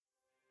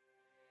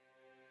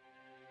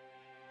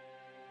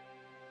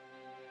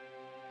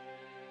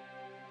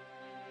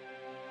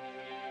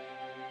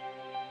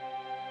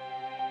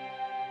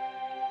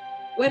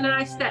When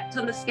I stepped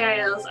on the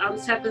scales on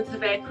 7th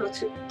of April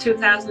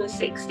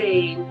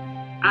 2016,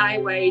 I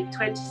weighed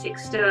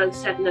 26 stone,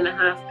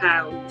 7.5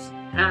 pounds.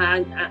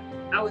 And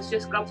I was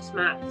just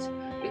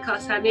gobsmacked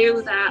because I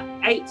knew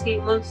that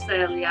 18 months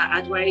earlier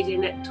I'd weighed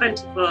in at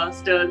 24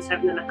 stone,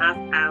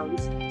 7.5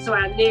 pounds. So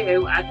I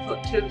knew I'd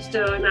put 2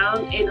 stone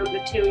on in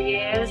under 2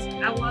 years.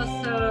 I was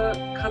so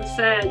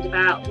concerned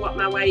about what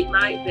my weight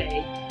might be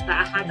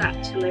that I had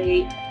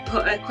actually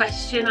put a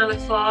question on a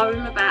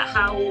forum about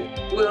how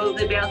will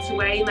they be able to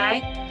weigh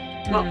me?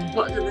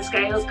 What do the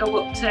scales go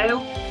up to?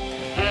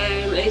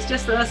 It's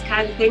just those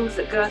kind of things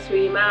that go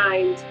through your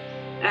mind.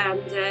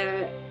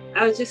 And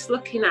I was just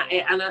looking at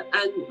it, and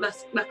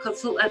my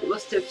consultant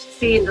must have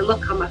seen the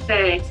look on my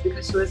face,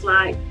 because she was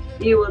like,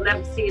 "You will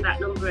never see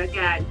that number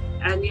again."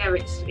 And yeah,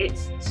 it's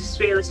just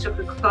really struck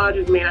a chord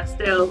with me, and I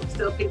still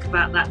think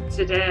about that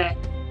today.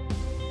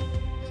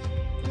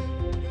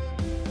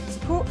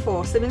 Support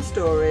for Slimming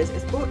Stories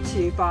is brought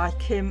to you by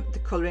Kim, the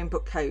Colouring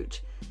Book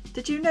Coach.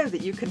 Did you know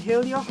that you can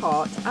heal your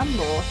heart and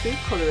more through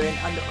colouring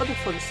and the other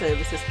fun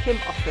services Kim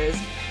offers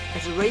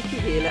as a Reiki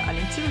healer and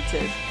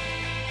intuitive?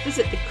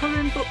 Visit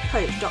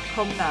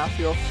thecolouringbookcoach.com now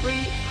for your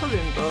free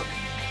colouring book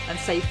and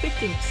save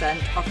 15%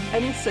 off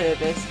any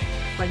service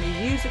when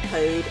you use the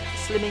code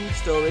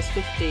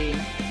SlimmingStories15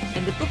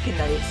 in the booking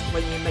notes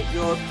when you make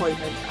your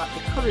appointment at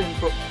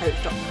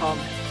thecolouringbookcoach.com.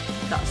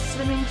 That's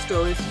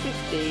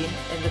SlimmingStories15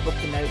 in the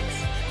booking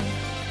notes.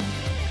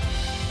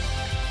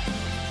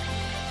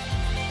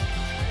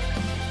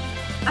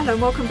 Hello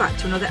and welcome back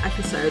to another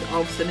episode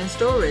of Slimming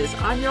Stories.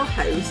 I'm your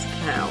host,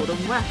 Claire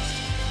Oldham West.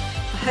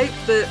 I hope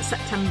that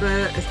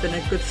September has been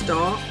a good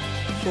start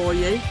for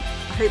you.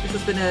 I hope this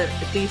has been a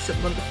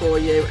decent month for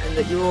you and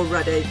that you're all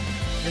ready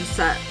and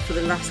set for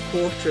the last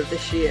quarter of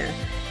this year.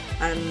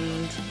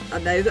 And I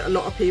know that a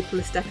lot of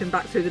people are stepping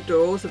back through the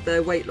doors of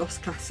their weight loss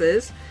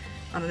classes,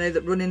 and I know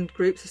that running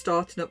groups are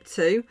starting up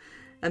too.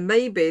 And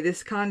maybe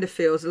this kind of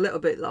feels a little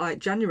bit like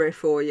January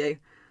for you,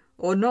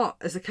 or not,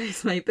 as the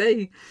case may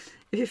be.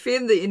 If you're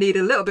feeling that you need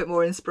a little bit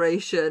more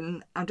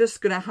inspiration, I'm just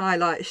going to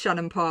highlight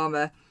Shannon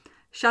Palmer.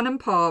 Shannon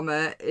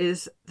Palmer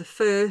is the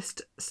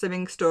first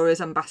Slimming Stories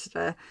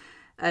ambassador,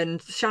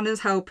 and Shannon's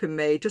helping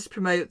me just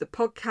promote the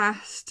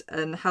podcast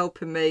and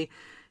helping me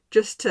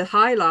just to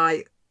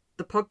highlight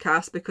the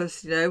podcast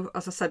because, you know,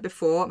 as I said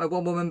before, I'm a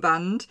one-woman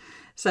band,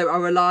 so I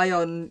rely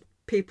on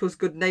people's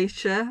good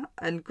nature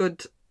and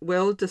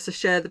goodwill just to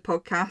share the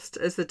podcast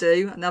as they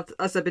do, and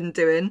as I've been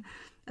doing.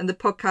 And the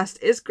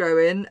podcast is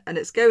growing and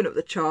it's going up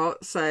the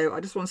chart. So I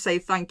just want to say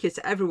thank you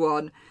to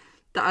everyone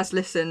that has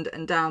listened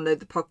and downloaded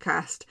the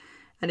podcast.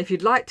 And if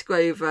you'd like to go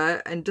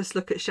over and just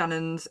look at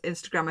Shannon's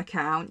Instagram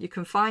account, you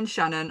can find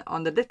Shannon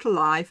on the Little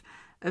Life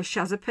of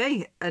Shazza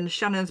P. And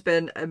Shannon's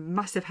been a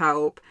massive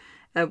help.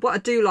 What I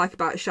do like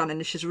about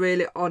Shannon is she's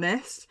really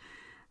honest.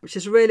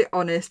 She's really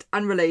honest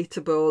and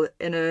relatable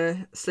in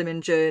her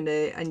slimming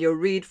journey. And you'll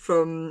read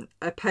from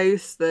a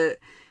post that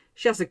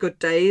she has the good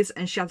days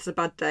and she has the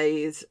bad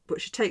days, but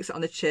she takes it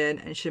on the chin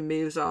and she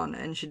moves on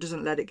and she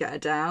doesn't let it get her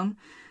down.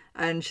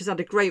 And she's had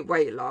a great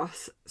weight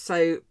loss.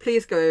 So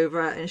please go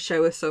over and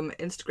show her some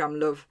Instagram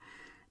love.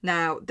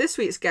 Now, this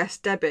week's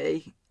guest,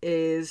 Debbie,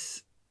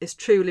 is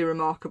truly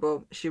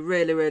remarkable. She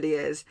really, really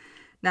is.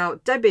 Now,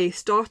 Debbie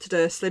started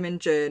her slimming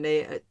journey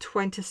at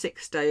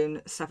 26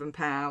 stone, 7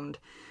 pound.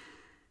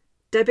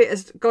 Debbie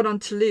has gone on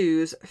to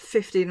lose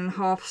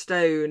 15.5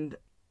 stone.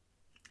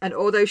 And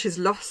although she's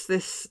lost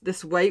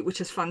this weight, which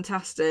is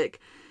fantastic,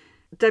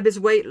 Debbie's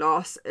weight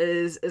loss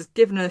has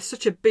given her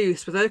such a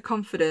boost with her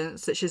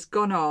confidence that she's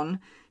gone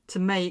on to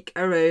make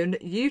her own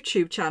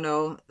YouTube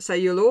channel. So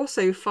you'll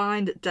also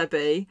find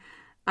Debbie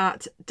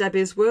at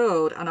Debbie's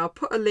World, and I'll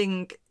put a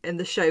link in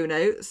the show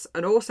notes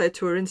and also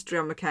to her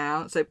Instagram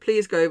account. So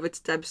please go over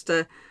to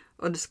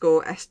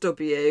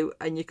Debster_SW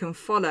and you can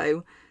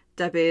follow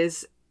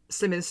Debbie's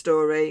slimming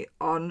story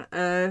on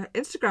her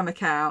Instagram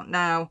account.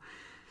 Now,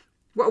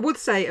 what I would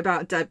say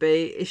about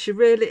Debbie is she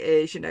really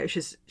is, you know,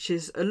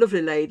 she's a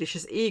lovely lady.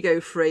 She's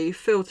ego-free,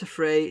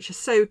 filter-free. She's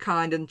so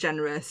kind and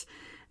generous.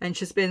 And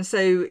she's been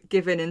so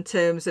giving in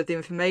terms of the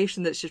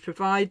information that she's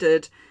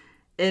provided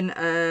in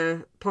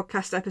a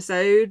podcast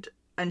episode.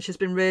 And she's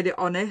been really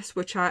honest,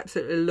 which I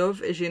absolutely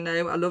love. As you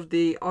know, I love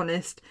the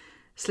honest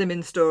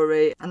slimming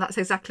story. And that's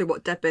exactly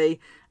what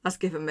Debbie has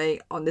given me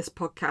on this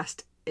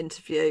podcast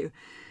interview.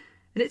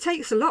 And it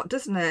takes a lot,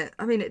 doesn't it?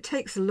 I mean, it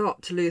takes a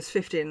lot to lose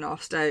 15.5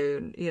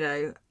 stone, you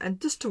know, and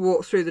just to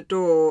walk through the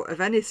door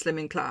of any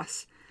slimming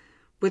class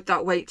with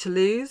that weight to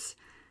lose.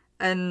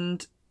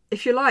 And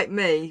if you're like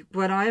me,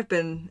 when I have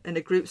been in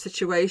a group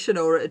situation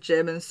or at a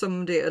gym and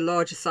somebody at a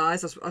larger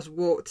size has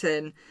walked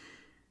in,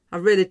 I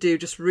really do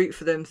just root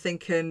for them,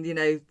 thinking, you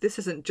know, this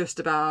isn't just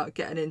about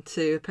getting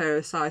into a pair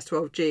of size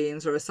 12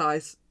 jeans or a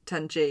size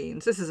 10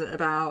 jeans. This isn't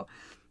about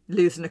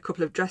losing a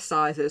couple of dress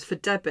sizes. For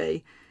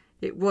Debbie,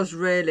 it was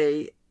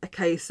really a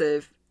case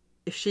of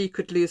if she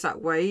could lose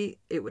that weight,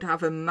 it would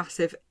have a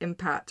massive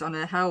impact on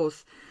her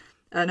health.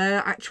 And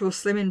her actual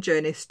slimming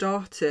journey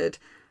started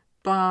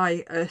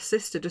by her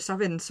sister just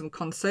having some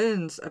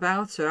concerns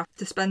about her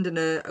after spending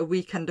a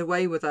weekend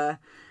away with her.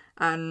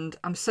 And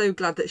I'm so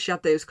glad that she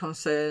had those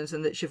concerns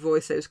and that she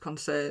voiced those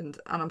concerns.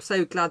 And I'm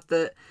so glad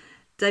that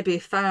Debbie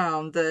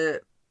found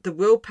the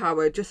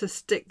willpower just to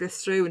stick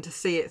this through and to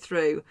see it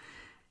through.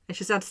 And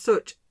she's had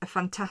such a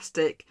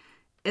fantastic,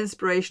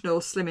 inspirational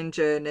slimming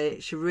journey.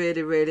 She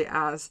really, really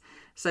has.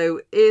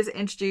 So here's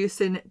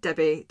introducing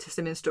Debbie to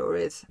Slimming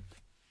Stories.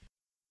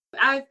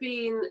 I've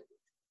been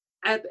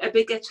a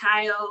bigger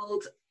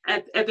child,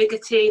 a bigger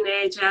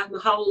teenager my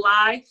whole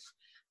life.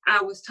 I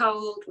was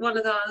told, one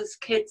of those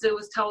kids who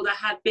was told I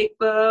had big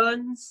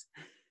bones.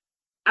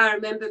 I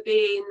remember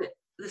being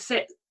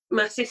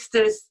my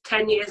sister's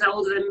 10 years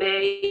older than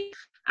me.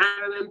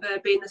 I remember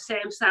being the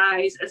same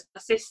size as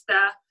my sister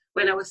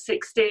when I was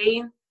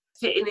 16,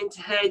 fitting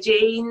into her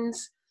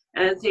jeans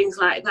and things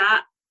like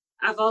that.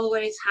 I've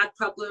always had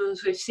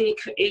problems with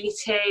secret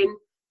eating.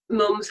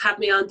 Mum's had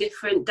me on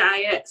different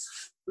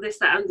diets, this,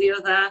 that and the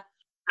other.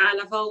 And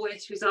I've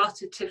always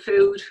resorted to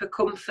food for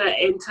comfort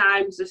in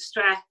times of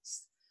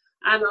stress,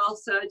 and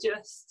also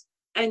just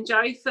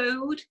enjoy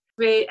food.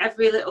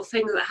 Every little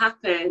thing that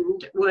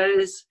happened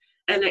was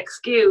an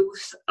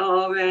excuse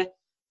or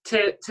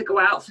to go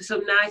out for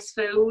some nice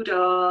food,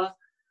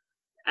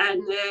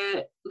 and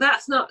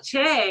that's not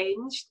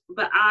changed,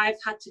 but I've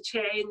had to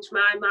change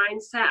my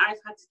mindset. I've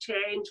had to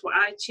change what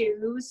I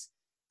choose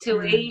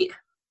to eat.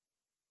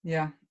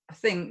 Yeah, I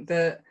think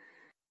that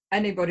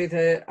anybody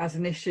that has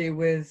an issue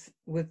with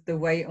the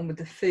weight and with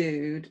the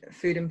food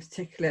in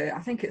particular,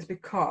 I think it's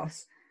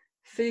because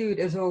food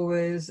is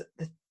always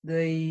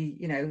the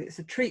you know, it's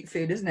a treat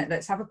food, isn't it?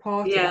 Let's have a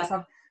party, let's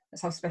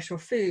have special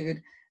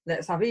food,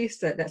 let's have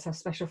Easter, let's have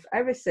special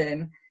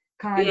everything.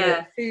 Kind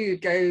of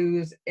food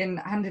goes in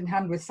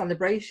hand with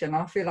celebration.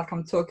 I feel like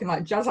I'm talking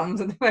like jazz hands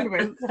at the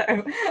moment,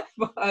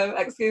 so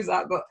excuse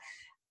that, but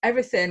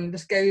everything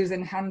just goes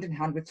in hand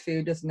with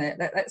food, doesn't it?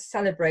 Let's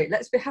celebrate,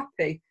 let's be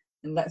happy,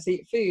 and let's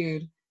eat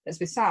food. Let's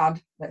be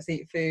sad, let's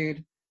eat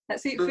food.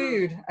 Let's eat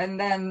food, and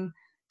then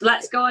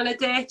let's go on a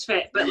day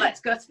trip, but let's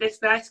go to this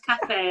nice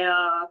cafe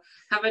or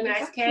have a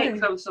nice cake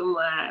from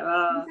somewhere.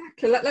 Or...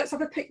 Exactly. Let's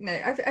have a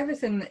picnic.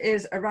 Everything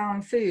is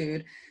around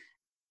food.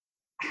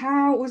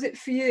 How was it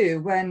for you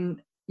when,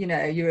 you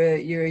know,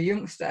 you're a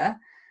youngster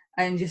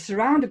and you're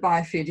surrounded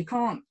by food? You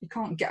can't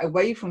get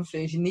away from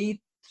food. You need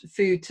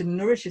food to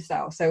nourish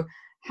yourself. So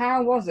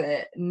how was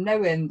it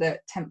knowing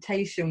that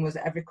temptation was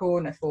at every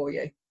corner for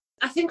you?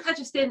 I think I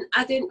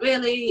didn't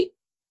really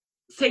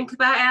think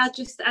about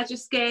it. I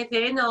just gave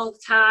in all the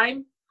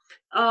time.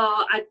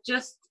 Or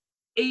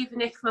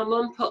even if my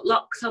mum put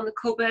locks on the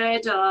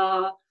cupboard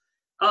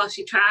or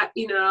she tried,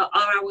 you know,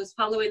 or I was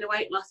following a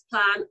weight loss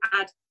plan,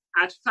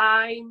 I'd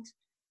find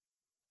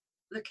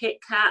the Kit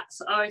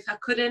Kats, or if I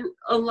couldn't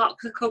unlock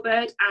the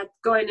cupboard, I'd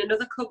go in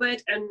another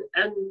cupboard and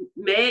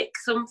make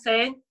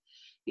something,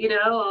 you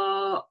know.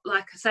 Or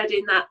like I said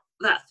in that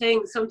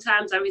thing,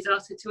 sometimes I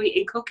resorted to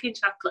eating cooking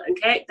chocolate and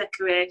cake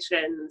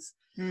decorations,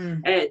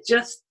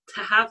 just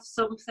to have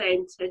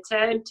something to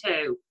turn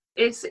to.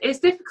 It's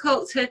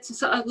difficult to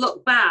sort of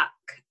look back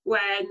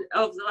when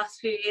over the last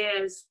few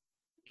years,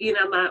 you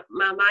know,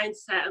 my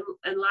mindset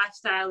and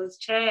lifestyle has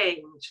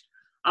changed.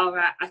 Or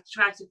I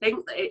try to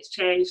think that it's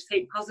changed,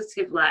 think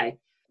positively.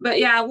 But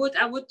yeah,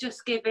 I would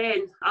just give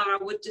in, or I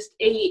would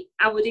eat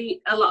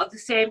a lot of the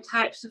same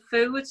types of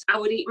foods. I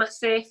would eat my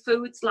safe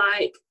foods,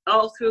 like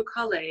all through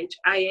college.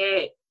 I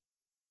ate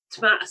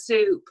tomato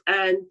soup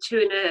and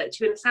tuna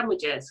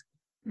sandwiches.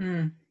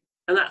 And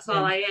that's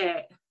all I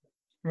ate.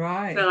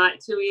 Right. For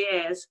like 2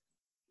 years.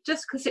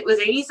 Just because it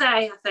was easy,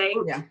 I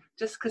think. Yeah.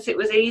 Just because it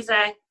was easy.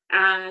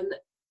 And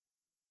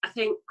I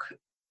think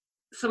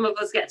some of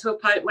us get to a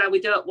point where we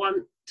don't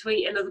want to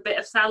eat another bit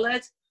of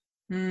salad.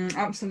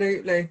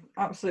 Absolutely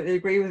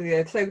agree with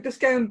you. So just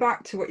going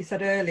back to what you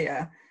said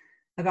earlier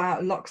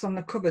about locks on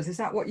the cupboards, is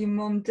that what your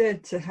mum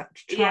did to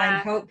try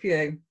and help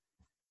you?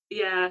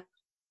 Yeah.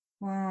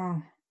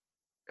 Wow.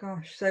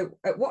 Gosh. So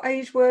at what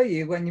age were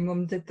you when your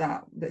mum did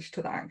that she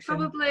took that action?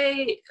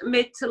 Probably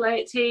mid to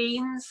late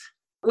teens,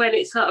 when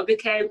it sort of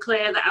became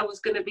clear that I was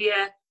going to be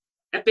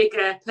a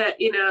bigger,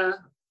 you know,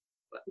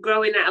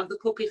 growing out of the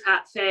puppy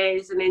fat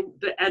phase and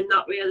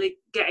not really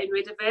getting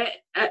rid of it.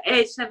 At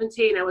age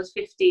 17, I was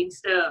 15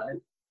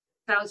 stone.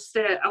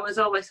 So I was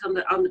always on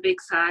the big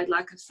side,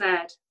 like I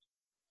said.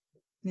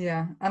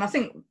 Yeah, and I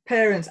think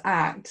parents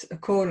act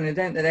accordingly,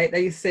 don't they?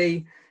 They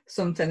see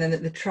something and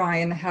that they try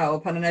and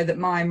help. And I know that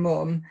my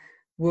mum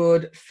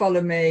would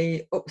follow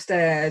me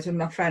upstairs with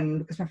my friend,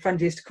 because my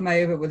friend used to come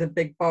over with a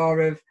big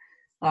bar of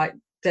like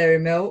dairy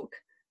milk,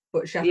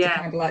 but she had to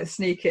kind of like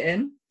sneak it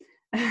in.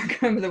 I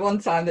remember the one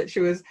time that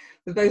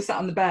we both sat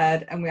on the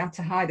bed and we had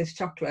to hide this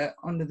chocolate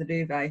under the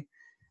duvet,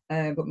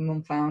 but my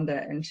mum found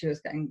it and she was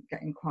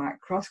getting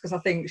quite cross, because I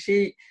think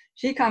she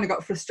kind of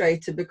got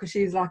frustrated because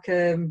she's like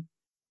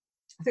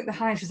I think the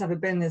highest she's ever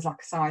been is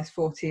like a size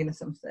 14 or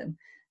something,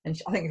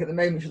 and I think at the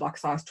moment she's like a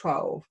size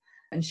 12,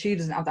 and she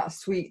doesn't have that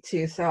sweet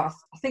tooth. So I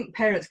think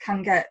parents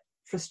can get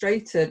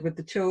frustrated with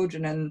the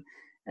children, and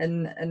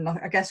and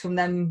I guess from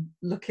them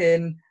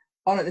looking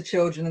on at the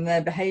children and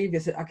their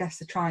behaviours, I guess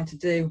they're trying to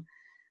do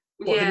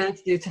what they need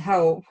to do to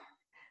help.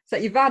 So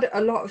you've had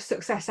a lot of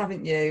success,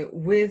 haven't you,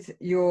 with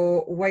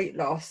your weight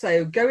loss?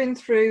 So going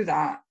through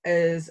that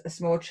as a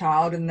small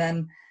child and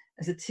then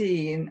as a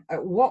teen,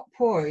 at what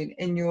point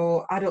in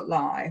your adult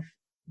life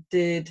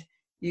did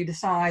you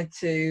decide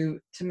to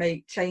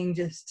make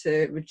changes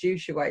to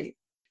reduce your weight?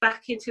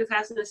 Back in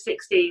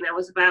 2016, I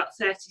was about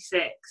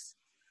 36,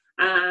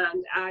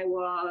 and I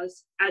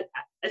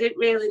didn't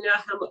really know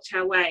how much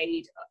I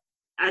weighed.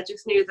 I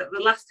just knew that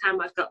the last time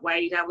I'd got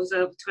weighed, I was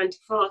over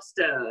 24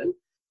 stone,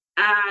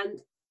 and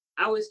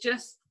I was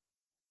just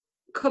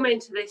coming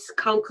to this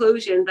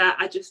conclusion that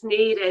I just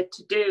needed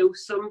to do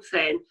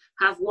something,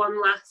 have one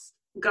last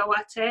go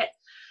at it.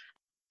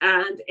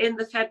 And in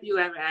the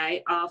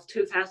February of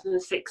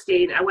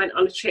 2016, I went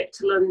on a trip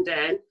to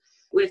London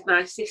with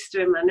my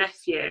sister and my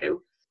nephew.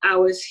 I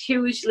was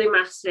hugely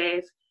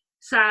massive,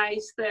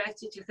 size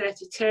 30 to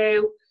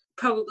 32,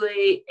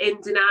 probably in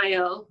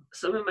denial.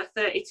 Some of my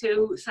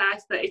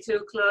size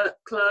 32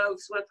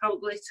 clothes were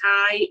probably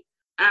tight.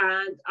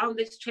 And on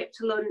this trip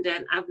to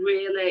London, I've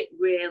really,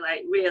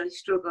 really, really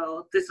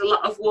struggled. There's a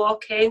lot of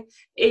walking.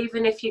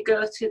 Even if you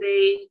go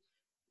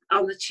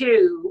on the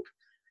tube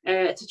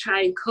to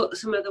try and cut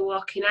some of the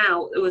walking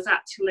out, there was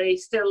actually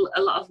still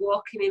a lot of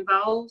walking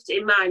involved,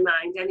 in my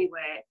mind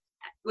anyway.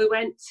 We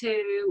went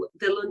to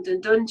the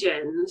London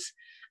Dungeons,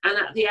 and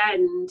at the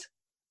end,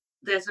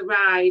 there's a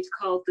ride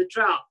called The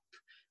Drop,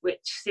 which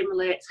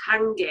simulates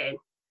hanging.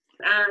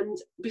 And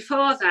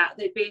before that,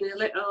 there'd been a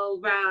little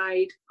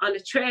ride on a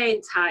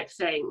train type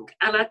thing,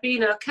 and I'd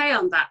been okay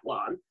on that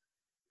one.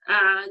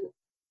 And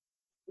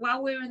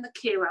while we were in the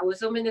queue, I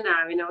was umming and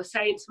ahhing. I was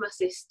saying to my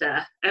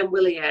sister and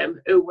William,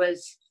 who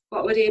was,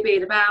 what would he have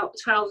been, about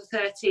 12 or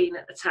 13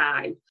 at the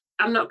time,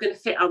 I'm not going to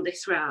fit on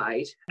this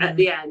ride at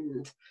the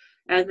end.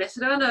 And they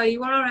said, oh no,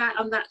 you were all right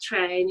on that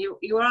train. You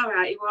were all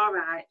right, you were all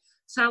right.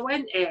 So I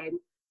went in,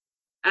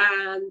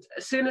 and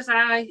as soon as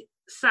I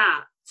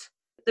sat,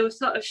 they were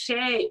sort of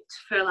shaped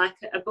for like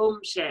a bum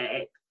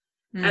shape.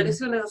 And as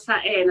soon as I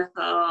sat in, I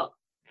thought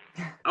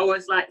I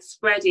was like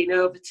spreading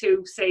over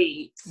two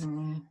seats.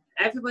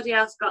 Everybody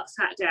else got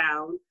sat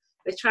down.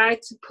 They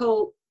tried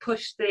to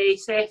push the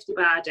safety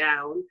bar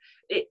down.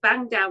 It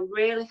banged down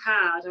really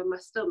hard on my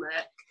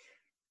stomach,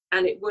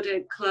 and it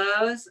wouldn't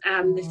close.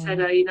 And they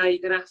said, oh, you're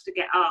going to have to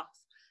get off.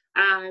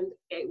 And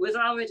it was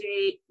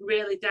already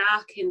really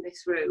dark in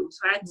this room.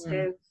 So I had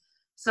to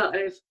sort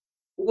of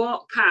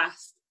walk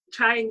past,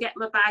 try and get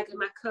my bag and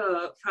my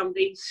coat from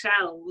these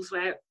shelves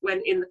where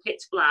went in the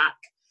pitch black,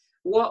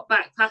 walk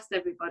back past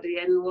everybody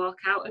and walk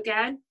out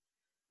again.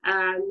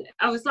 And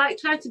I was like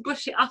trying to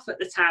brush it off at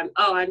the time.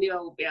 Oh, I knew I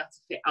wouldn't be able to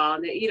fit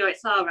on it.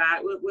 It's all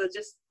right. We'll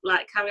just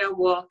like carry on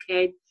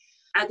walking.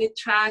 I did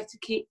try to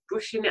keep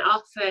brushing it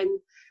off, and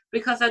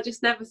because I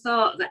just never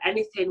thought that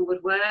anything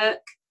would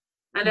work.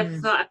 I never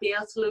thought I'd be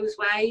able to lose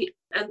weight.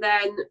 And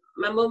then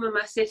my mum and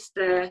my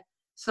sister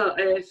sort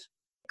of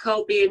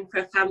called me in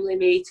for a family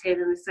meeting,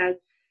 and they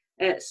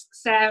said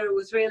Sarah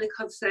was really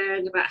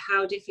concerned about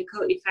how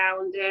difficult you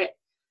found it,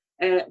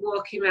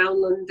 walking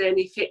around London,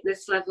 your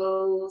fitness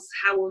levels,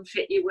 how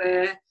unfit you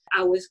were.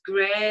 I was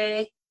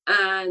grey,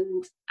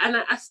 and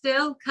I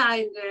still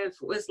kind of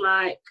was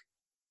like,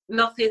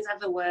 nothing's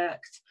ever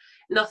worked.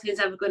 Nothing's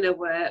ever going to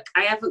work.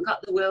 I haven't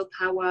got the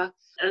willpower.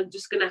 I'm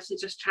just going to have to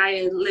just try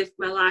and live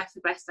my life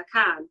the best I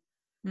can.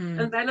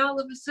 And then all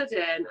of a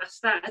sudden, I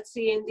started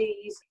seeing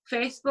these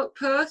Facebook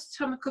posts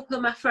from a couple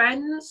of my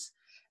friends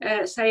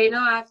saying,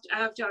 oh,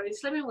 I've joined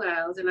Slimming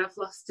World and I've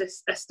lost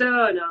a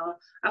stone, or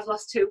I've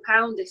lost 2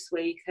 pounds this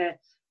week,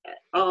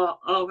 or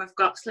I've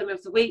got Slim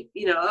of the Week,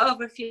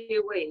 over a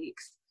few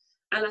weeks.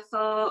 And I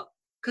thought,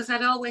 because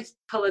I'd always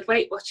followed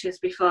Weight Watchers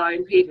before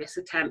in previous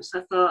attempts,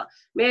 I thought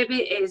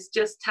maybe it is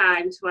just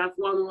time to have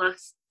one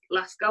last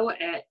go at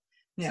it.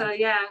 Yeah. So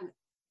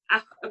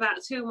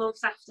about 2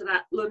 months after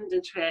that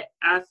London trip,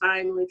 I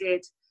finally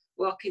did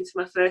walk into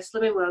my first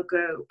Slimming World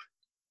group.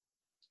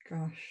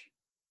 Gosh,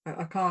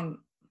 I can't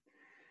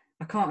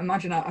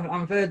imagine.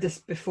 I've heard this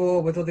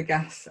before with other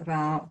guests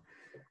about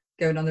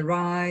going on the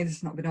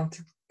rides, not being able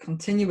to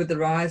continue with the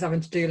rides,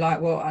 having to do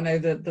like what I know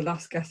the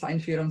last guest I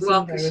interviewed on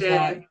Sunday was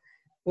like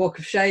walk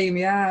of shame.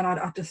 Yeah, and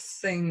I just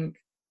think,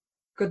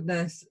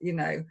 goodness,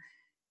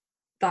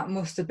 that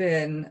must have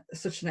been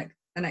such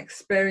an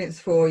experience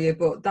for you.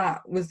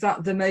 But was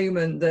that the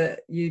moment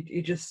that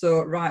you just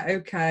thought, right,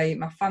 okay,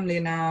 my family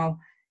are now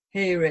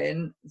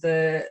hearing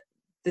that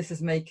this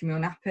is making me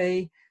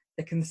unhappy.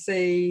 They can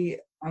see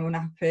I'm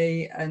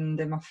unhappy and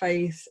in my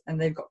face, and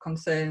they've got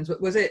concerns.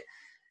 Was it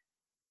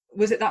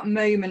that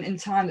moment in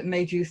time that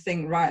made you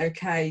think, right,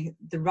 okay,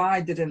 the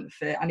ride didn't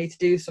fit, I need to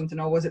do something?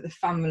 Or was it the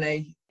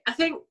family? I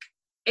think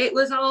it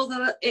was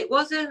it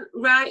wasn't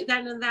right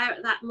then and there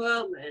at that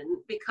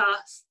moment,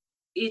 because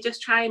you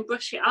just try and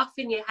brush it off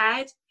in your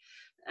head.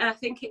 And I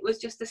think it was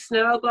just a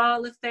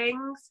snowball of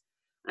things.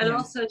 And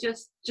also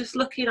just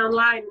looking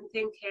online and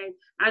thinking,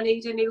 I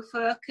need a new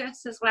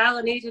focus as well.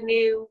 I need a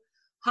new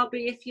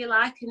hobby, if you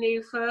like, a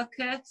new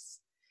focus.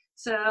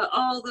 So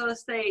all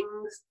those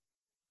things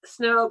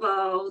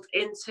snowballed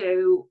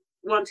into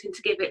wanting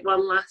to give it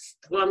one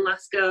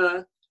last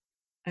go.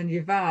 And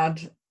you've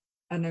had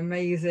an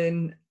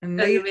amazing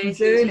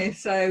journey.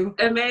 So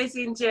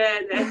amazing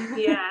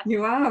journey, yeah.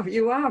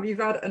 You've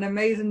had an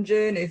amazing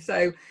journey. So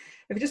if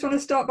you just want to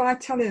start by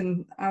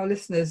telling our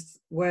listeners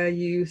where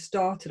you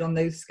started on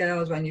those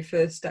scales, when you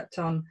first stepped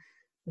on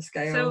the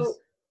scales. So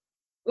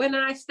when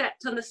I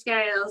stepped on the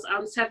scales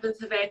on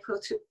 7th of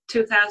April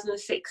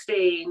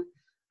 2016,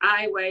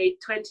 I weighed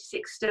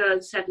 26 stone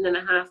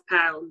 7.5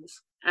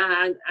 pounds,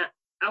 and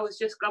I was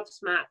just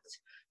gobsmacked,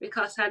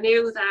 because I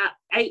knew that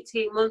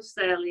 18 months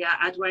earlier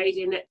I'd weighed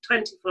in at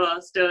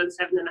 24 stone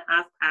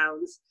 7.5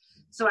 pounds.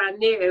 So I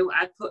knew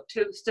I'd put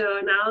 2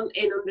 stone on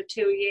in under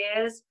 2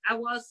 years. I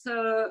was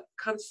so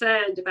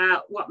concerned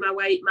about what my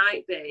weight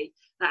might be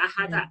that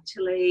I had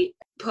actually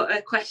put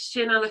a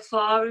question on a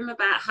forum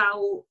about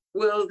how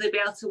will they be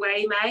able to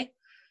weigh me?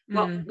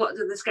 What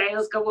do the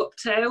scales go up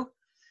to?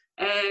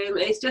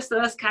 It's just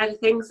those kind of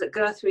things that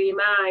go through your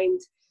mind.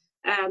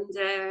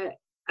 And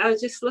I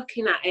was just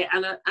looking at it,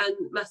 and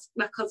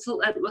my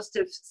consultant must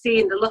have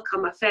seen the look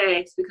on my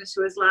face, because she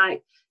was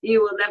like,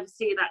 "You will never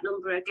see that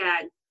number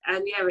again."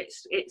 And yeah,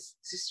 it's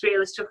just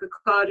really struck a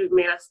chord with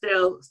me. I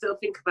still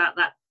think about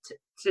that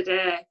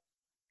today.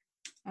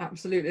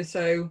 Absolutely.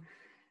 So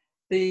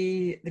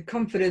the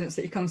confidence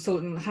that your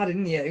consultant had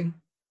in you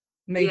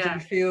made you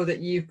feel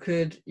that you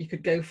could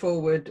go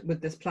forward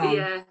with this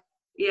plan.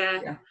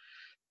 Yeah.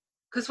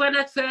 Because when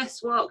I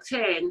first walked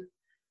in,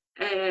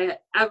 I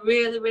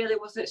really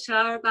wasn't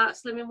sure about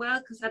Slimming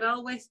World, because I'd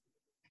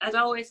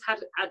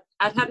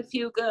had a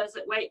few goes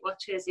at Weight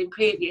Watchers in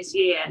previous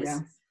years,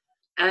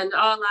 and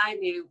all I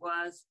knew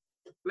was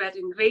red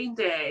and green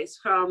days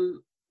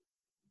from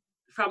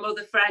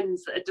other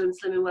friends that had done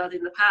Slimming World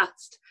in the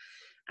past,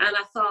 and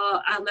I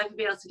thought I'll never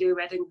be able to do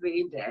red and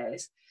green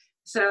days.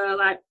 So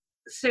like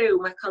Sue,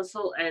 my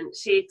consultant,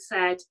 she'd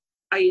said,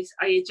 "Are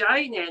you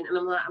joining?" And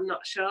I'm like, "I'm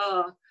not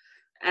sure."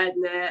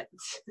 And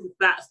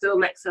that still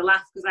makes her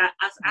laugh, because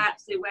I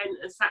actually went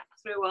and sat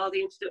through all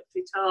the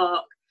introductory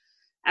talk,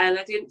 and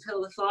I didn't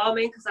fill the form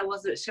in because I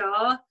wasn't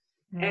sure.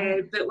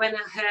 But when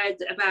I heard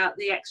about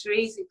the Extra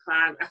Easy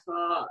plan, I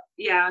thought,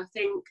 I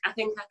think I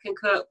can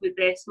cope with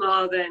this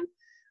more than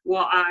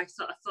what I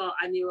sort of thought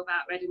I knew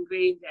about red and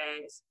green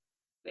days.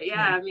 But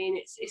I mean,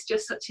 it's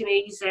just such an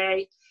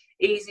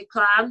easy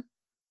plan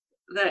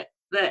that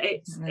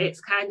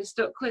it's kind of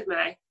stuck with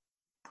me.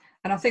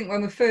 And I think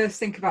when we first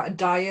think about a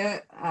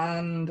diet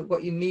and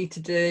what you need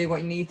to do,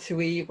 what you need to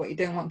eat, what you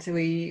don't want to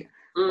eat,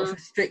 what's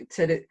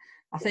restricted,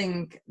 I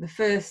think the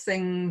first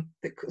thing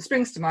that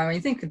springs to mind when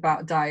you think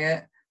about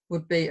diet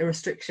would be a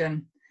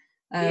restriction.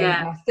 And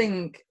I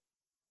think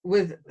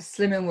with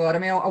Slimming World, I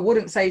mean, I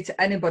wouldn't say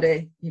to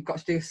anybody, you've got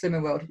to do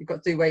Slimming World, you've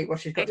got to do Weight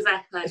Watchers.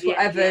 Exactly. It's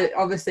whatever,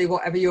 obviously,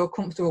 whatever you're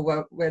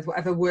comfortable with,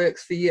 whatever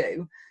works for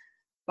you.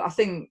 But I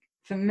think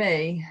for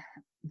me,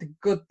 the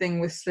good thing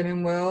with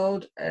Slimming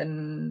World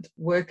and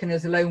working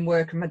as a lone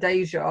worker in my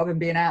day job and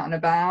being out and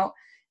about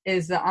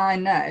is that I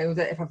know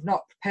that if I've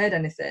not prepared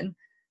anything,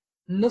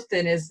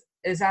 nothing is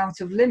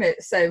out of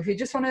limit. So if you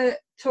just want to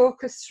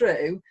talk us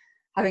through,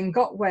 having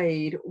got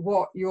weighed,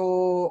 what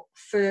your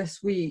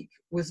first week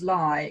was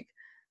like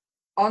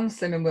on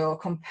Slimming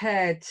World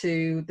compared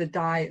to the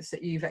diets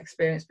that you've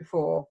experienced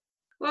before.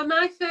 Well,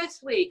 my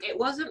first week, it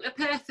wasn't a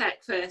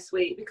perfect first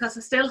week, because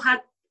I still had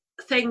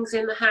things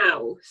in the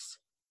house.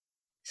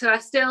 So I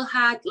still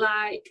had,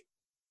 like,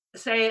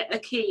 say, a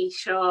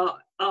quiche or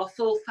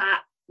full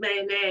fat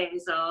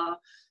mayonnaise or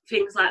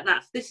things like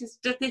that. This is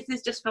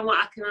just from what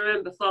I can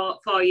remember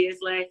 4 years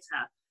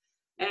later.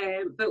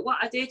 But what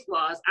I did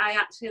was I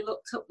actually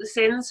looked up the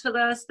sins for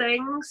those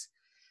things,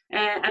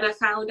 and I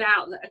found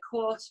out that a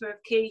quarter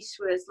of quiche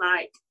was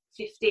like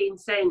 15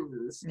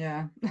 sins.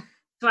 Yeah.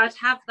 So I'd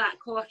have that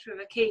quarter of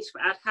a quiche,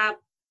 but I'd have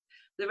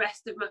the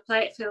rest of my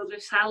plate filled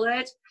with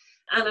salad,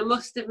 and I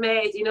must have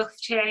made enough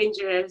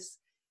changes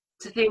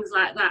to things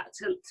like that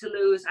to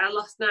lose. I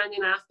lost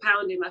 9.5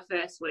 pounds in my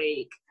first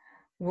week.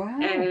 Wow.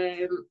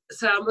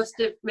 So I must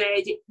have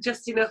made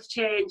just enough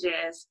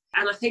changes.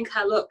 And I think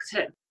I looked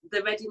at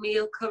the ready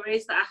meal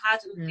curries that I had,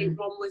 and I think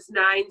one was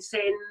 9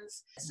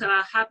 sins. So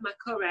I had my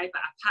curry,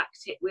 but I packed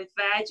it with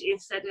veg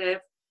instead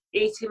of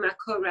eating my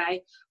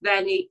curry,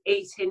 then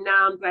eating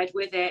naan bread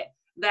with it,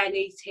 then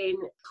eating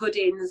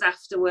puddings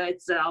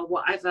afterwards or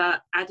whatever.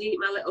 I'd eat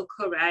my little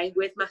curry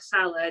with my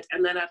salad,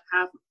 and then I'd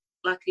have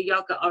like a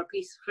yogurt or a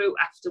piece of fruit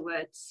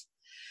afterwards.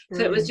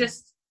 So it was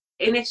just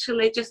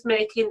initially just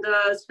making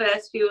those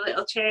first few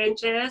little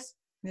changes.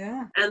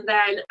 Yeah. And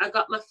then I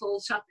got my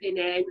full shopping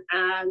in,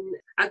 and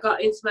I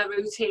got into my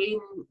routine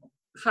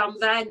from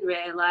then,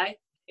 really.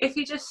 If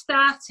you're just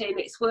starting,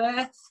 it's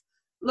worth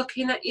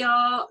looking at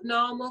your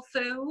normal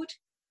food,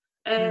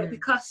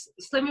 because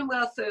Slimming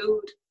World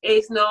food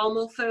is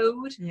normal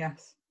food.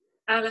 Yes.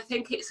 And I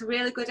think it's a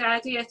really good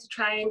idea to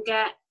try and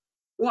get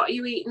what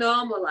you eat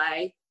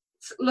normally,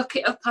 look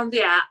it up on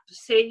the app,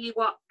 see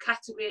what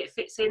category it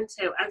fits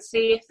into, and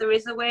see if there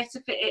is a way to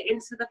fit it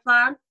into the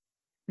plan.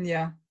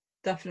 Yeah.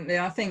 definitely.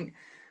 I think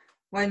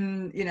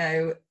when, you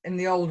know, in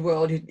the old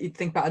world, you'd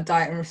think about a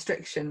diet and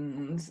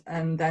restrictions,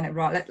 and then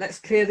let's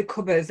clear the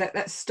cupboards,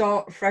 let's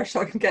start fresh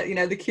so I can get, you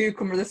know, the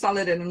cucumber, the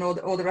salad in, and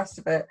all the rest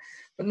of it.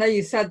 But no,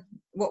 you said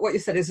what you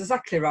said is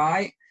exactly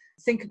right.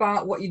 Think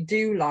about what you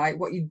do like,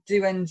 what you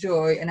do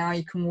enjoy, and how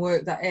you can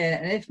work that in.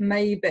 And if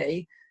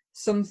maybe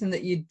something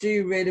that you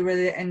do really,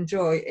 really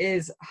enjoy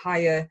is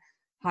higher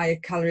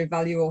calorie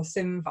value or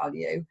sim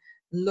value,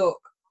 look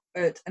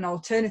at an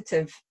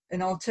alternative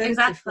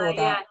Exactly, for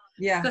that.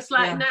 Yeah. Because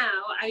like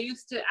now, I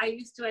used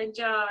to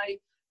enjoy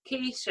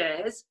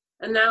quiches,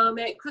 and now I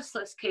make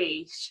crustless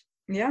quiche.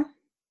 Yeah.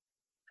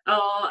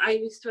 Or I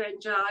used to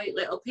enjoy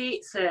little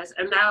pizzas,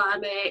 and now I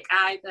make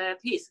either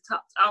pizza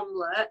topped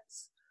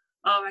omelettes,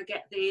 or I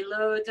get the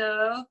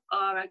lodo,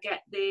 or I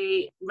get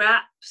the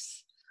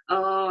wraps,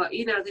 or,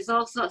 you know, there's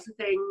all sorts of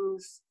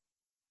things.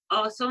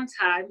 Or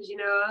sometimes, you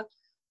know,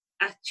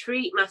 I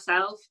treat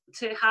myself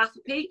to half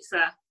a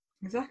pizza.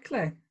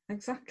 Exactly.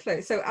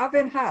 So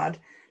having had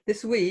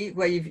this week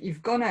where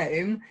you've gone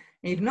home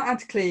and you've not had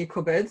to clear your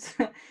cupboards,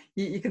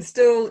 you can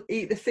still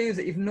eat the foods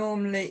that you've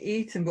normally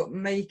eaten, but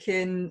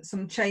making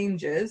some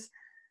changes,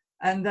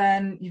 and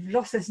then you've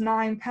lost this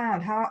 £9.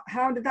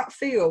 How did that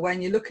feel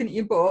when you're looking at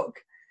your book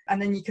and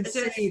then you can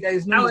see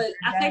those numbers?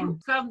 I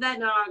think from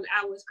then on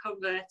I was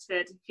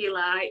converted, if you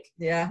like.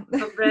 Yeah.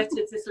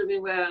 Converted to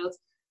Slimming World.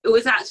 It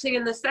was actually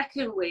in the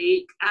second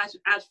week I'd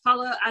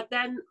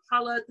then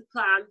followed the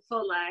plan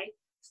fully,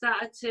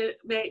 started to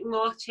make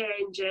more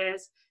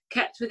changes,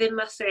 kept within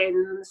my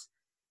sins,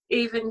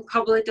 even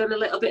probably done a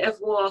little bit of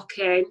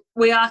walking.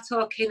 We are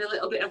talking a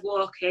little bit of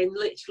walking,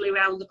 literally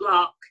around the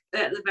block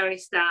at the very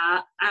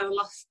start. I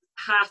lost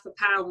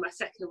 £0.5 my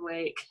second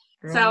week.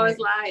 Right. So I was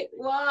like,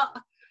 what?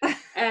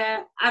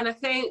 And I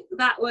think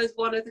that was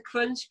one of the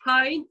crunch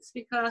points,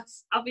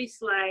 because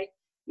obviously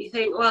you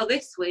think, well,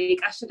 this week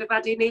I should have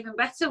had an even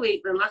better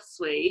week than last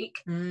week.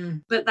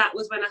 But that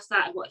was when I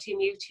started watching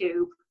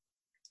YouTube.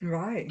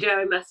 Right.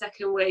 During my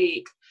second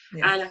week.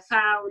 Yeah. And I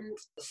found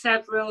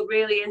several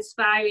really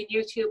inspiring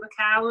YouTube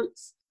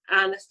accounts,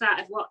 and I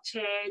started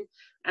watching,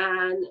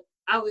 and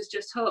I was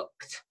just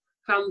hooked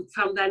from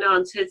then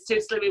on to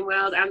Slimming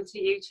World and to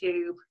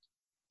YouTube.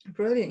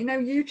 Brilliant. You know,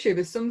 YouTube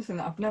is something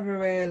that I've never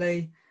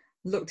really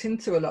looked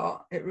into a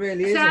lot. It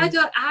really is. I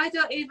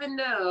don't even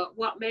know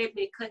what made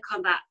me click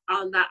on that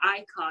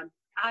icon.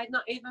 I'd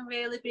not even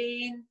really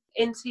been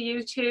into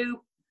YouTube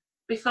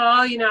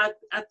before. You know,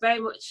 I very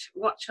much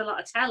watch a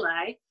lot of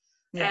telly,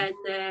 yeah.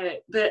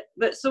 And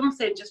but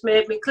something just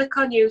made me click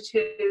on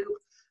YouTube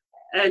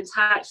and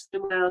type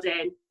the world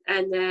in,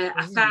 and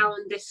I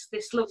found this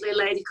lovely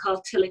lady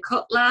called Tilly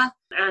Cutler,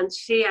 and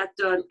she had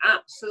done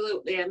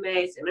absolutely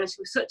amazing, and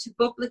she was such a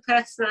bubbly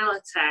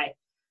personality,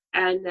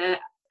 and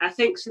I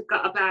think she's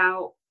got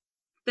about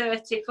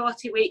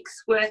 30-40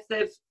 weeks worth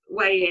of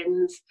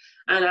weigh-ins,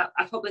 and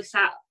I probably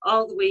sat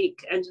all the week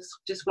and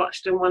just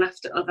watched them one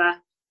after other.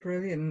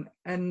 Brilliant.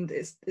 And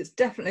it's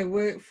definitely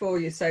worked for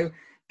you. So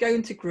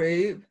going to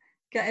group,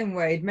 getting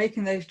weighed,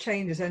 making those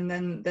changes, and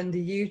then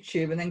the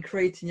YouTube, and then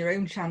creating your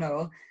own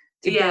channel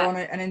to go on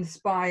and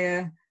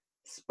inspire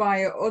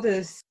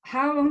others.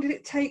 How long did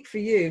it take for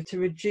you to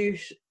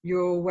reduce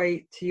your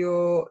weight to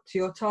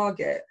your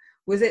target?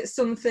 Was it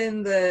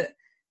something that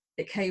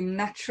it came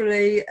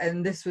naturally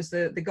and this was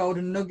the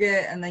golden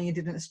nugget and then you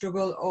didn't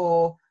struggle,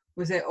 or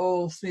was it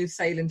all smooth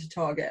sailing to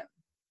target?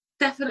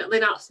 Definitely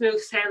not smooth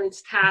sailing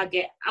to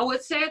target. I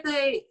would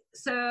say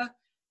so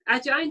I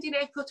joined in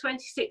April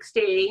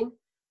 2016.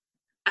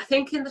 I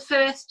think in the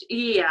first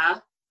year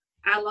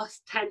I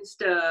lost 10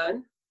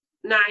 stone,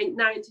 9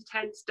 to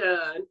 10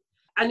 stone.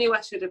 I knew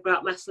I should have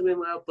brought my Slimming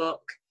World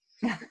book.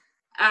 And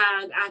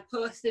I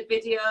posted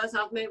videos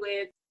of me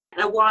with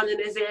a 1 and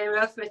a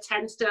 0 for a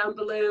 10 stone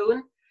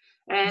balloon.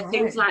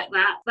 Things like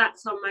that.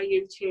 That's on my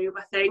YouTube,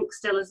 I think,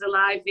 still as a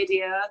live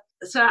video.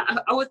 So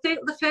I would think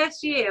the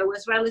first year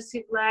was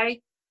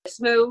relatively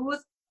smooth,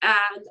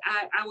 and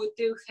I would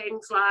do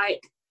things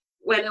like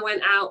when I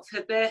went out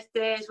for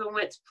birthdays, when I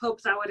went to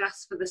pubs, I would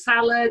ask for the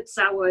salads.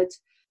 I would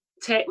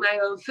take my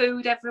own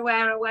food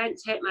everywhere I went,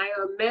 take my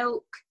own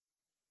milk.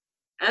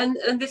 And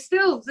there's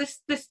still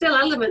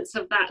elements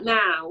of that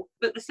now.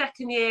 But the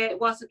second year it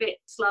was a bit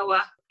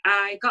slower.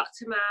 I got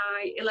to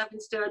my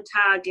 11 stone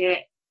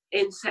target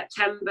in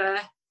September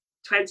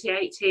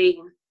 2018.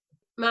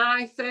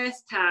 My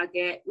first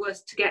target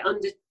was to get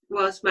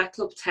was my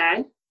club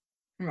 10,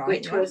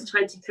 which was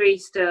 23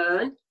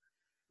 stone.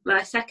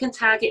 My second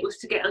target was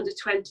to get under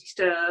 20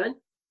 stone.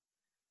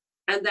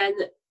 And then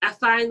I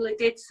finally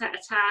did set a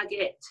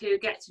target to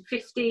get to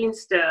 15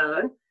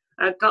 stone.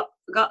 I got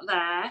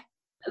there.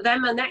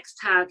 Then my next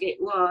target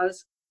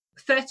was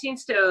 13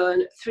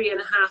 stone, 3.5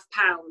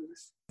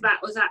 pounds. That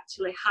was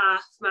actually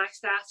half my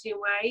starting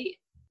weight.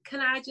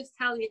 Can I just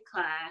tell you,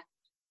 Claire,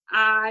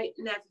 I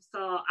never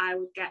thought I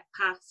would get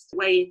past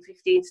weighing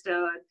 15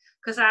 stone,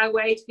 because I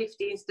weighed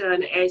 15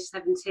 stone at age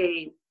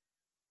 17.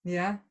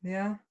 Yeah.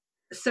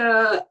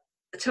 So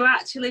to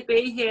actually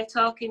be here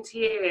talking to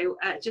you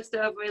at just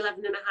over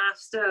 11 and a half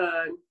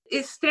stone,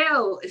 it's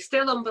still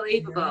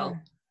unbelievable.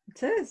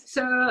 Yeah, it is.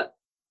 So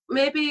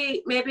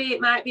maybe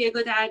it might be a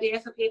good idea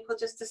for people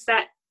just to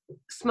set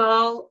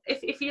small,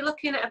 if you're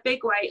looking at a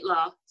big weight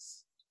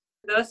loss,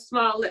 those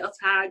small little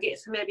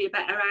targets are maybe a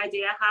better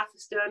idea, half a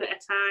stone at a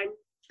time.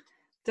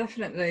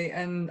 Definitely.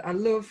 And I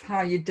love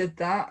how you did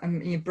that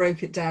and you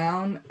broke it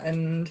down,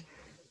 and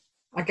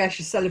I guess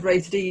you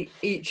celebrated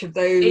each of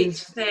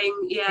those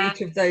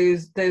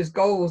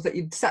goals that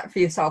you'd set for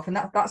yourself, and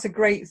that's a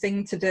great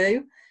thing to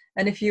do.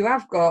 And if you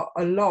have got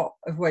a lot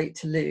of weight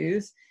to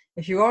lose,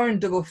 if you are in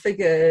double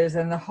figures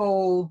and the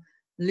whole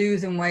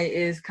losing weight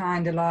is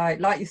kind of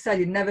like you said,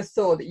 you never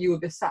thought that you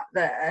would be sat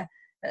there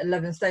at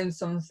 11 stone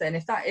something,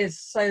 if that is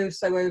so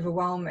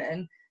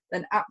overwhelming,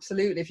 then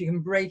absolutely, if you can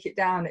break it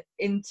down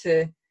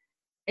into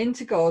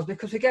goals,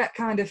 because we get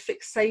kind of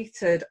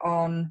fixated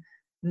on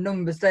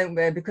numbers, don't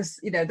we? Because,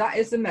 you know, that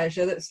is the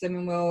measure that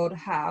Slimming World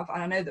have.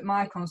 And I know that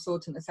my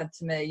consultant has said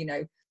to me, you know,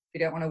 if you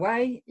don't want to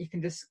weigh, you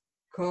can just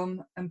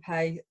come and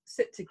pay,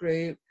 sit to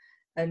group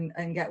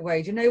and get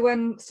weighed. You know,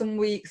 when some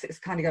weeks it's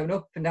kind of going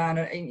up and down,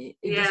 and you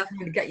just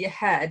kind of get your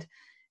head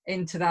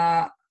into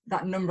that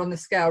number on the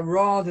scale,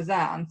 rather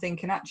than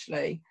thinking,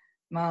 actually,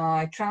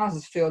 my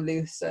trousers feel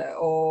looser,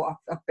 or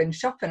I've been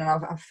shopping and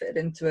I've fitted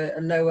into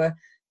a lower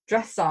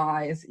dress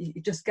size.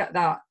 You just get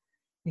that.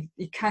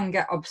 You can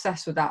get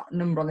obsessed with that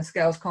number on the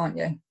scales, can't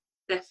you?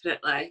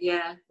 Definitely,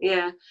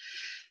 yeah.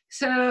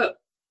 So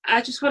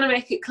I just want to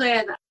make it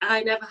clear that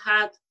I never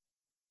had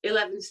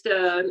 11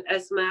 stone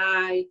as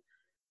my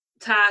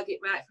target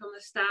right from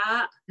the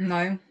start.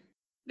 No.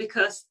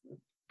 Because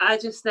I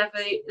just never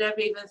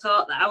even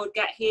thought that I would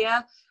get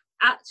here.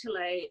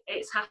 Actually,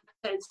 it's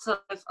happened sort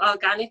of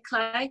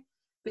organically,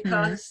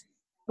 because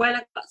when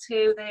I got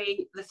to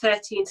the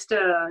 13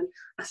 stone,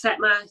 I set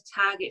my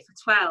target for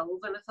 12,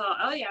 and I thought,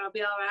 oh yeah, I'll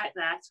be all right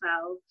there,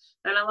 12.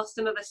 Then I lost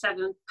another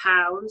 7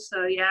 pounds,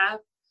 so yeah,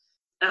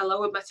 I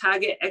lowered my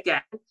target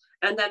again,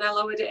 and then I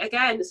lowered it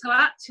again. So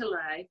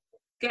actually,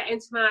 getting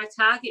to my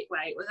target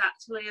weight was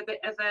actually a bit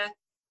of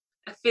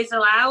a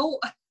fizzle out.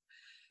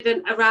 I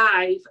didn't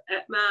arrive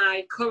at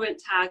my current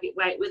target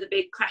weight with a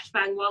big crash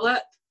bang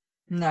wallop.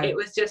 No. It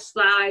was just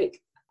like,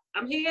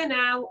 I'm here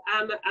now,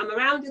 I'm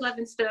around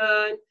 11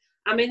 stone,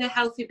 I'm in a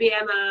healthy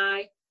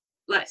BMI,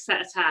 let's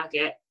set a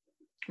target.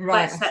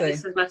 Right, let's set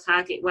this as my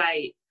target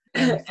weight.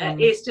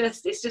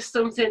 It's just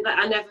something that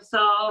I never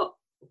thought.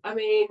 I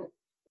mean,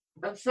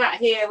 I'm sat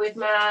here with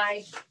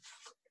my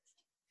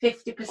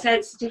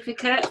 50%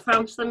 certificate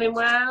from Slimming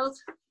World.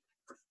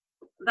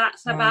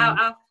 That's about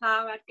how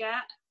far I'd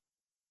get.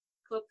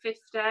 Club 50.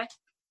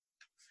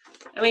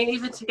 I mean,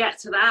 even to get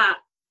to that,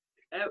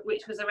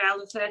 which was around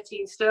the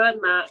 13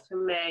 stone mark for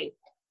me,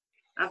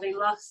 having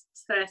lost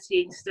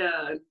 13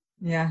 stone.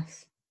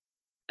 Yes.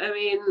 I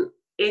mean,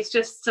 it's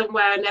just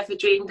somewhere I never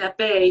dreamed I'd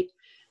be.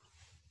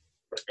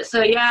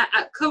 So yeah,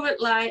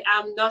 currently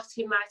I'm not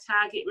in my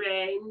target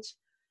range.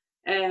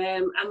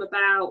 I'm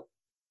about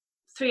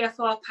 3 or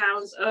 4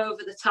 pounds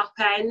over the top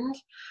end,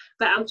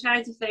 but I'm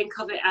trying to think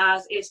of it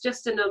as it's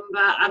just a number.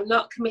 I'm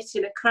not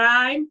committing a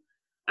crime.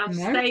 I'm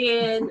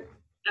staying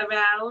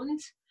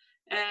around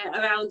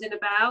and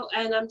about,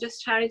 and I'm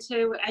just trying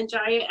to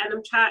enjoy it, and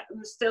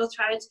I'm still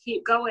trying to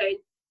keep going.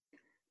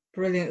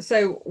 Brilliant.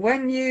 So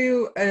when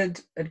you had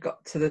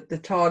got to the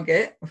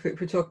target, if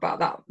we talk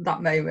about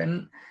that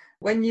moment,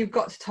 when you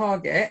got to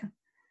target,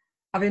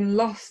 having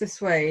lost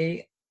this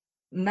weight,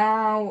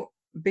 now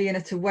being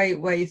at a weight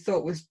where you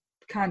thought was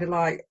kind of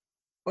like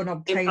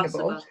unobtainable.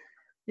 Impossible.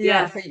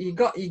 Yeah. So you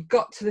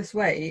got to this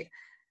weight.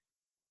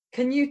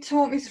 Can you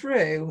talk me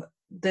through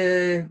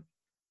the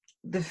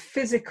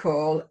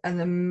physical and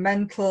the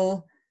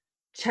mental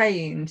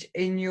change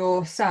in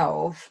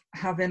yourself,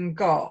 having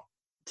got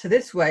to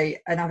this weight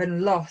and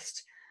having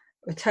lost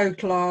a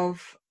total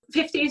of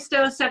 15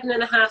 stone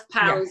 7.5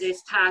 pounds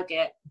is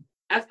target.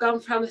 I've gone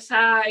from a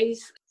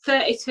size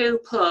 32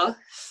 plus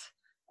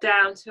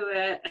down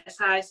to a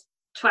size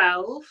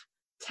 12,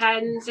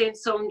 10s in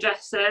some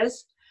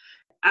dresses.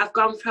 I've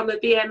gone from a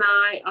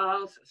BMI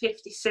of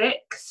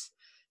 56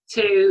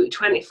 to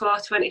 24,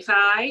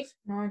 25.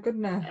 My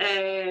goodness.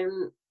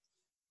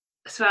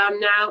 So I'm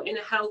now in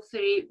a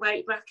healthy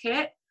weight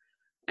bracket.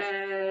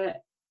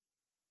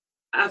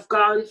 I've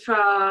gone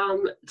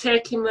from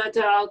taking my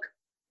dog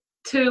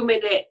 2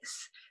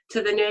 minutes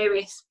to the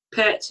nearest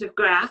perch of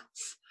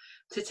grass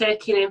to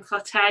taking him for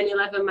 10,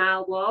 11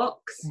 mile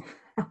walks.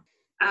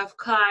 I've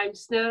climbed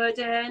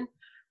Snowdon.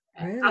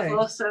 Really? I've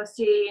also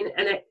seen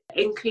an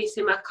increase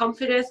in my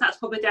confidence. That's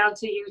probably down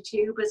to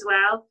YouTube as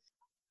well.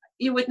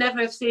 You would never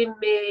have seen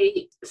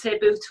me say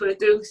boo to a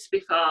goose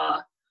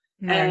before.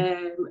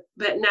 No.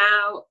 But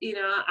now, you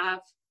know,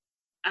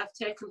 I've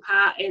taken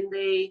part in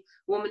the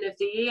Woman of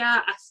the Year.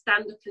 I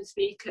stand up and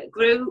speak at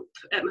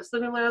my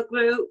Slimming World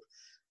group.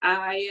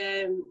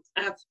 I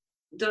have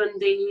done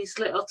these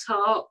little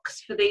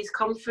talks for these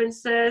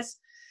conferences,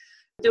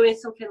 doing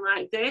something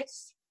like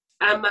this.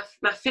 And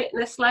my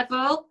fitness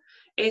level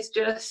is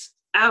just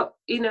out,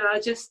 you know,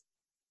 just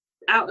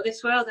out of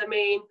this world. I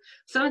mean,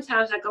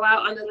 sometimes I go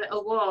out on a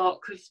little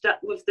walk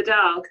with the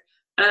dog,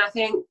 and I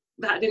think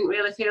that didn't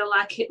really feel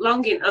like it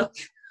long enough.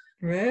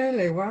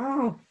 Really?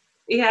 Wow.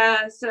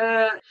 Yeah,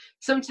 so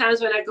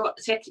sometimes when I go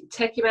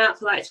take him out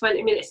for like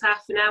 20 minutes,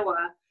 half an hour,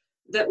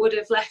 that would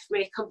have left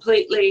me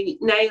completely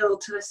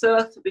nailed to the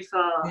sofa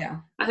before. Yeah.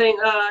 I think,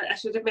 oh, I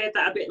should have made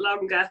that a bit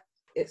longer.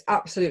 It's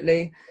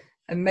absolutely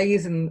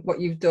amazing what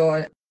you've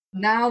done.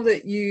 Now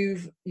that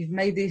you've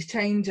made these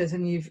changes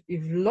and you've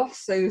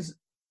lost those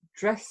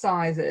dress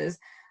sizes,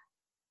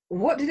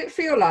 what did it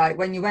feel like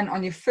when you went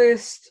on your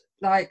first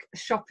like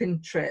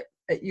shopping trip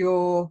at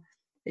your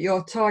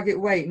target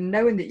weight,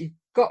 knowing that you've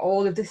got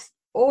all of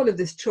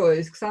this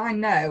choice? Because I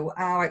know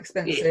how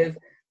expensive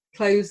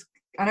clothes,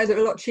 I know they're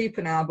a lot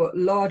cheaper now, but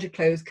larger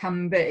clothes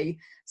can be.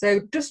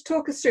 So just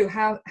talk us through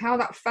how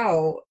that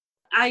felt.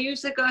 I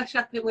usually go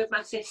shopping with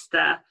my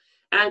sister,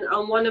 and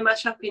on one of my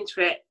shopping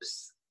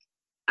trips,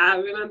 I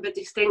remember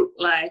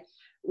distinctly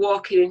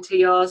walking into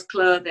Yours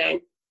Clothing,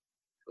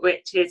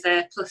 which is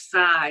a plus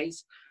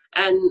size,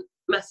 and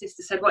my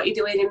sister said, "What are you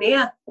doing in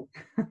here?"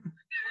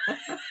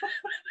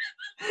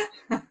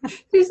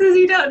 She says,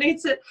 "You don't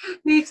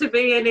need to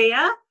be in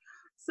here."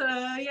 So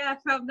yeah,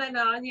 from then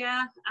on,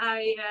 yeah,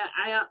 I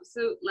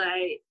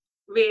absolutely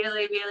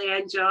really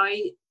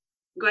enjoy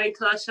going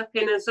clothes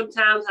shopping, and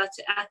sometimes I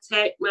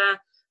take my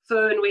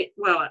phone with.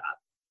 Well,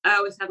 I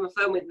always have my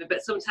phone with me,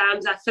 but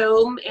sometimes I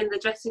film in the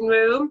dressing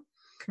room,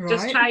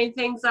 just trying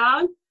things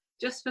on,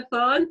 just for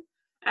fun.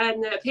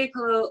 And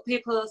people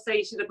will say,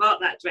 "You should have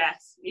bought that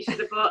dress. You should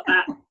have bought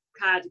that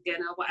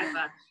cardigan or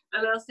whatever."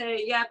 And I'll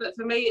say, "Yeah, but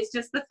for me, it's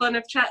just the fun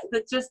of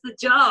just the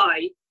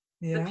joy."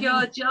 The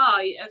pure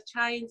joy of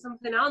trying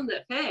something on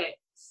that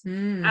fits.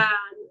 And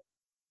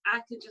I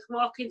can just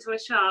walk into a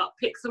shop,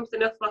 pick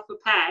something up off a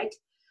peg,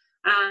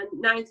 and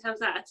 9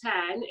 times out of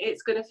 10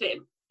 it's going to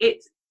fit.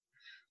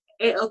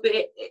 It'll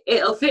fit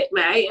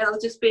me. It'll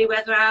just be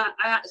whether I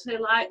actually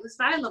like the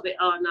style of it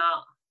or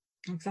not.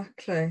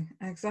 Exactly.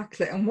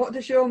 And what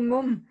does your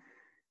mum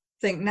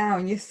think now,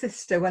 and your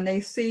sister, when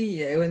they see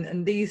you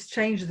and these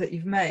changes that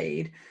you've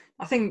made?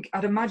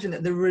 I'd imagine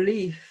that the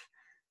relief.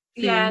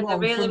 Yeah, they're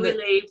really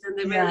relieved, and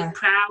they're really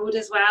proud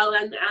as well,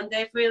 and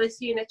they've really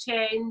seen a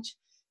change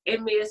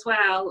in me as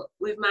well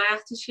with my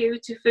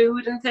attitude to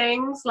food and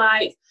things,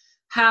 like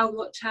how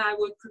much I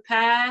would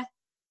prepare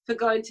for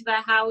going to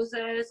their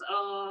houses,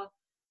 or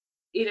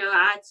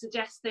I'd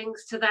suggest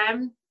things to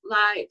them,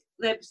 like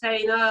they'd be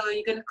saying, "Oh, are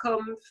you going to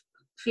come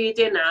for your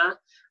dinner?"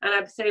 And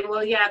I'd be saying,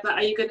 "Well, yeah, but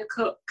are you going to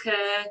cook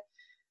it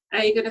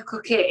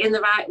in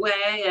the right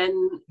way?"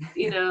 And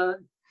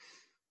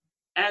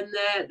and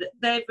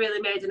they've really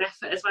made an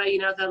effort as well.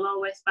 They'll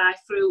always buy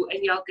fruit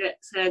and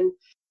yogurts, and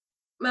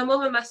my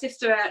mum and my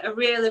sister are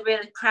really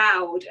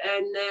proud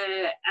and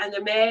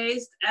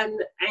amazed,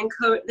 and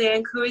they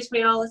encourage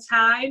me all the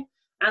time,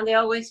 and they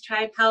always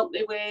try and help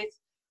me with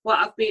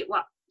to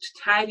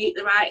try and eat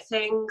the right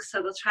things.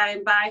 So they'll try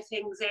and buy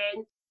things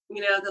in.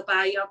 They'll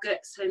buy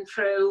yogurts and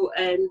fruit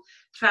and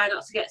try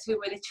not to get too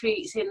many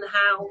treats in the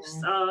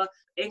house, or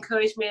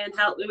encourage me and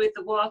help me with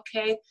the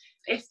walking.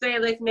 If they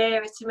live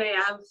nearer to me,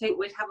 I think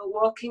we'd have a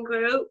walking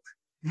group,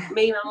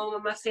 me, my mum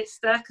and my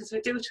sister, because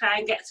we do try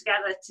and get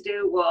together to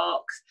do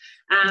walks.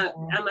 And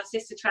my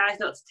sister tries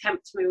not to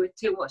tempt me with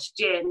too much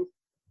gin.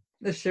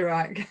 The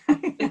Chirac.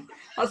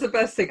 That's the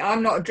best thing.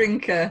 I'm not a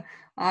drinker.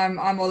 I'm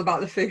all about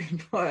the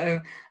food, but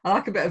I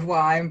like a bit of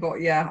wine.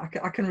 But yeah,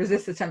 I can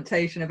resist the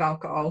temptation of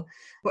alcohol.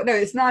 But no,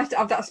 it's nice to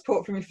have that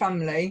support from your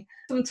family.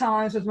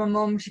 Sometimes with my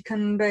mum, she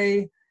can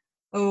be,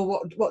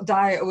 "Oh, what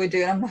diet are we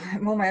doing?" I'm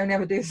like, "Mum, I only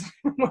ever do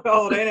Slimming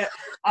World, innit?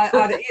 I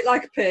either eat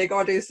like a pig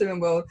or I do Slimming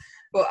World."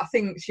 But I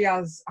think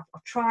I've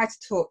tried to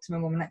talk to my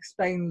mum and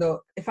explain,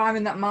 look, if I'm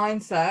in that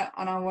mindset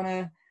and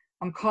I'm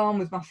calm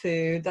with my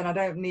food, then I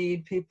don't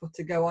need people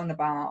to go on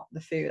about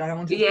the food. I don't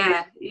want to be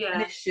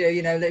an issue,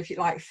 if you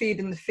like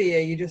feeding the fear,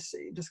 you just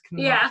can.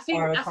 Yeah, I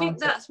think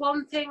that's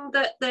one thing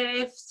that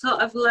they've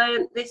sort of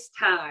learned this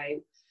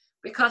time,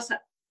 because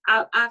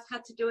I've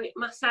had to do it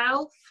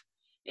myself.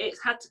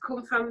 It's had to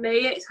come from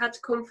me. It's had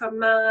to come from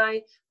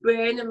my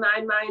brain and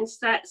my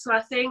mindset. So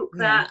I think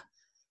that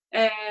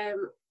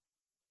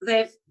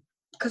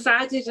because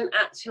I didn't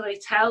actually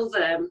tell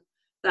them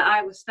that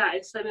I was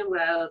starting Slimming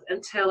World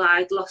until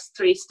I'd lost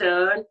 3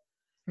 stone.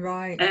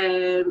 Right.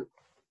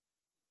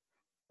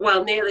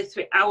 Well, nearly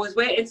 3. I was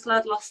waiting till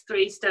I'd lost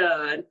 3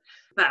 stone,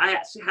 but I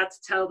actually had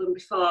to tell them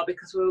before,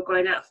 because we were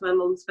going out for my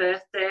mum's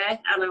birthday,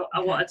 and I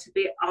wanted to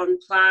be on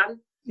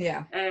plan.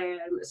 Yeah.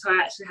 So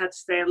I actually had to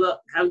say,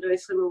 "Look, I'm doing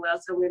Slimming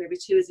World, so I'm going to be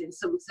choosing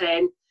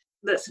something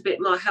that's a bit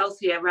more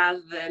healthier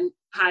rather than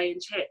pie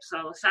and chips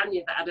or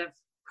lasagna that I'd have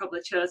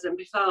probably chosen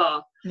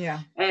before." Yeah.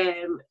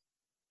 And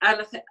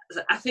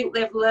I think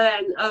they've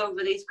learned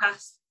over these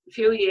past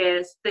few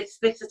years, this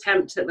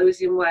attempt at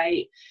losing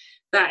weight,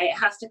 that it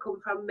has to come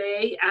from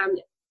me, and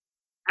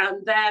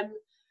them.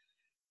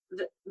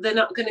 They're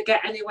not going to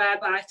get anywhere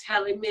by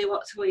telling me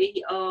what to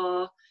eat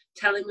or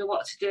telling me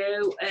what to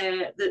do.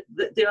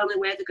 The only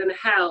way they're going to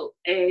help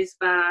is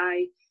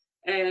by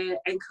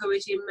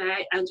encouraging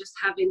me and just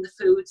having the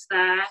foods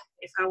there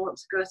if I want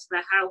to go to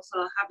their house,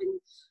 or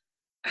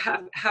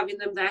having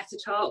them there to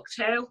talk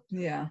to,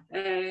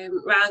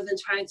 rather than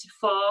trying to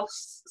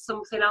force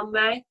something on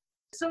me.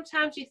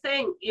 Sometimes you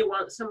think you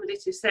want somebody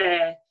to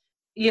say,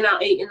 "You're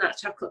not eating that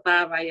chocolate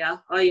bar, are you?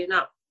 Or you're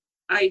not?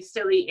 Are you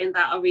still eating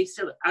that? Or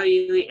are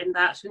you eating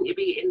that? Shouldn't you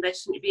be eating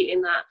this? Shouldn't you be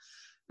eating that?"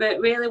 But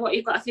really, what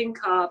you've got to think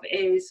of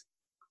is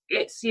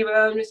it's your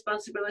own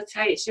responsibility.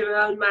 It's your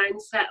own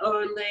mindset.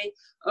 Only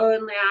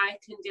I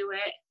can do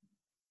it.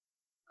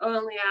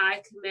 Only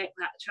I can make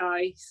that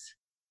choice.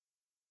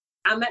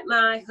 I met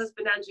my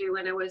husband Andrew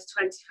when I was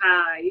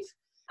 25.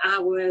 I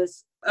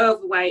was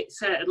overweight,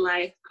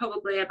 certainly,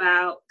 probably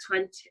about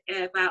 20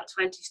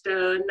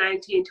 stone,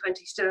 19,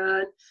 20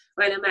 stone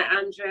when I met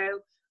Andrew.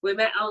 We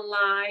met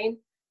online,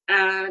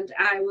 and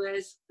I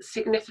was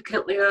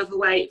significantly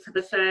overweight for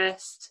the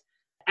first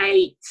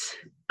 8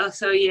 or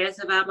so years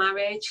of our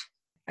marriage.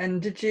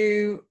 And did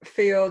you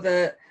feel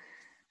that,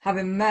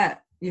 having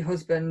met your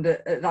husband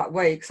at that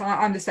weight, because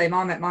I'm the same,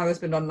 I met my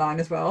husband online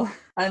as well,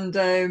 and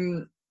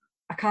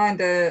I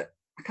kind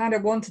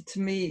of wanted to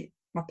meet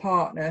my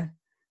partner,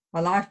 my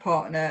life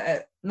partner,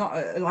 at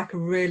not like a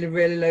really,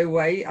 really low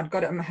weight. I'd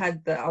got it in my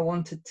head that I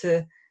wanted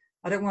to,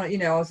 I don't want,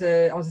 I was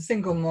a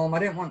single mum. I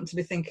didn't want to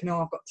be thinking,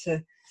 oh, I've got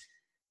to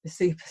be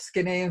super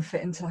skinny and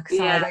fit into like a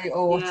size 8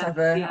 or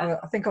whatever. Yeah.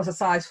 I think I was a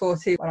size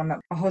 14 when I met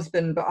my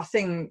husband, but I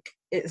think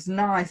it's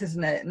nice,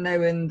 isn't it,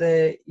 knowing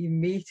that you're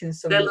meeting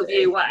somebody. They love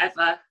you,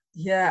 whatever.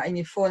 Yeah, and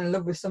you fall in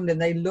love with somebody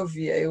and they love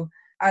you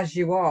as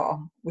you are,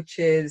 which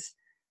is,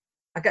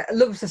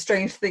 love's a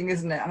strange thing,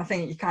 isn't it? And I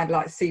think you kind of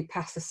like see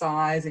past the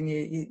size and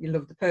you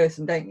love the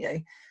person, don't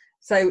you?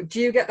 So do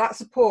you get that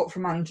support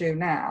from Andrew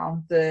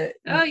now?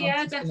 Oh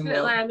yeah, definitely.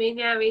 I mean,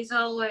 yeah, he's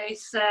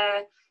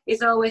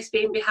always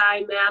been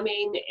behind me. I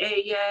mean,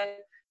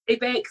 he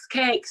bakes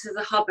cakes as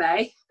a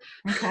hobby.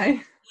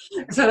 Okay.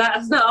 So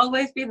that's not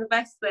always been the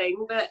best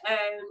thing, but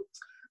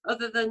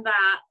other than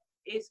that,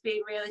 he's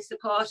been really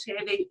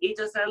supportive. He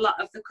does a lot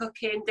of the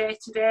cooking day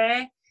to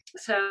day.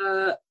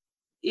 So,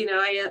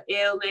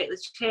 he'll make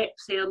the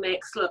chips, he'll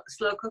make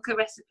slow cooker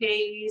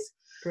recipes.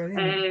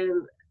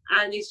 Brilliant.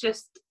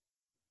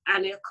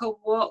 And he'll come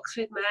walks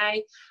with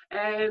me.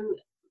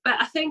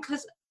 But I think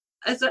as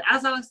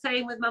I was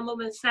saying with my mum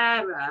and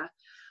Sarah,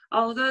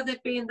 although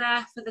they've been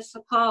there for the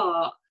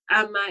support,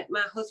 and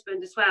my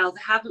husband as well,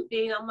 they haven't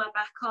been on my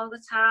back all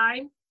the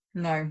time.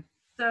 No.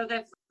 So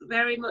they've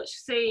very much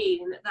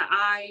seen that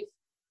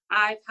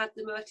I've had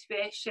the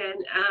motivation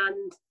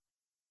and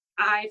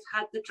I've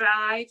had the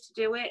drive to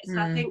do it. So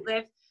I think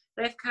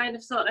they've kind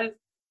of sort of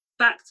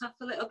backed off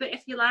a little bit,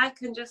 if you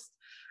like, and just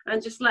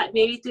let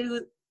me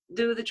do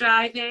the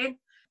driving.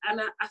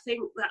 And I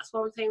think that's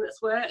one thing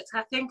that's worked.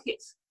 I think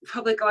it's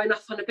probably going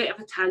off on a bit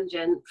of a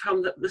tangent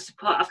from the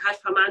support I've had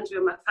from Andrew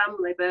and my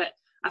family, but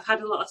I've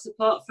had a lot of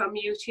support from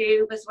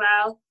YouTube as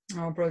well.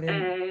 Oh,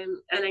 brilliant.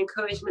 And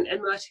encouragement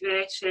and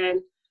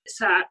motivation.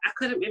 So I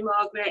couldn't be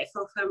more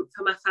grateful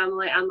for my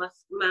family and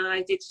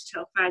my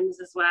digital friends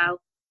as well.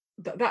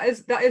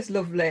 That is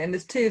lovely. And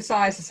there's two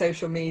sides to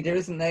social media,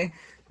 isn't there?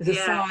 There's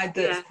a side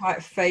that's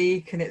quite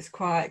fake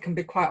and can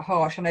be quite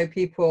harsh. I know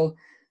people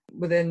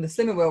within the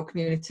Slimming World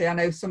community, I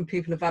know some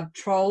people have had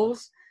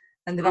trolls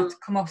and they've had to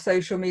come off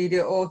social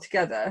media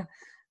altogether.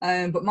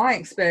 But my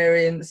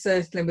experience,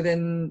 certainly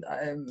within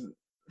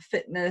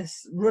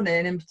fitness,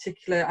 running in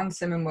particular, and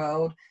Slimming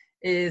World,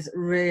 is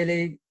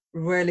really,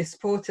 really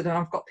supported. And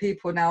I've got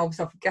people now,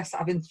 obviously I've guests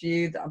that I've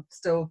interviewed that I'm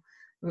still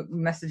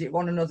messaging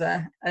one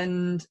another.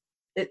 And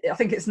I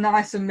think it's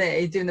nice for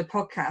me doing the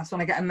podcast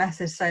when I get a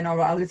message saying, all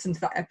right, I listened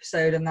to that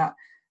episode and that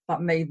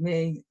made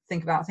me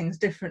think about things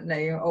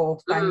differently, or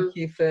thank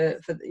you for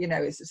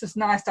it's just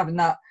nice having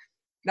that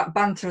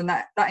banter and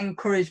that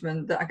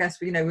encouragement that I guess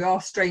we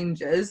are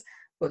strangers,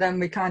 but then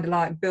we kind of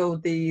like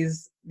build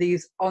these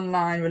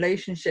online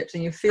relationships,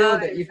 and you feel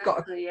that you've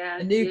got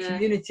a new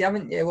community,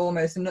 haven't you?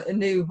 Almost a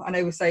new, I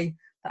know we say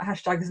that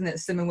hashtag, isn't it,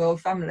 Slimming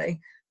World family.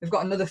 We've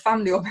got another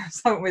family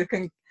almost, haven't we?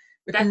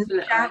 We can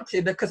reach out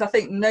to, because I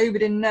think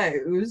nobody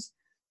knows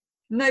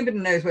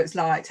what it's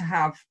like to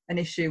have an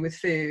issue with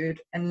food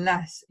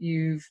unless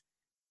you've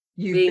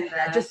been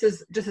there. Just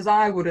as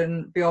I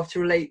wouldn't be able to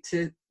relate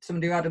to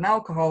somebody who had an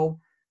alcohol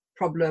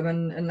problem,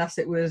 and unless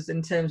it was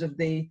in terms of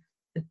the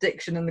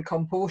addiction and the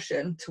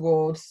compulsion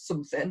towards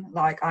something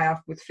like I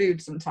have with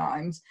food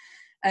sometimes.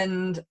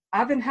 And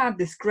having had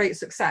this great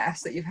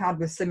success that you've had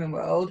with Slimming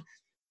World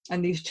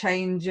and these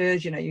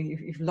changes,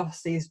 you've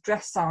lost these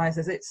dress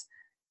sizes,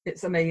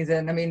 it's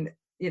amazing. I mean,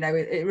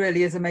 it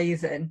really is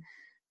amazing.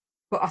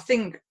 But I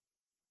think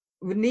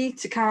we need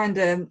to kind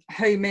of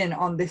home in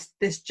on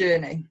this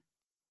journey.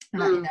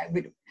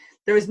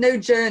 There is no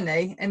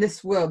journey in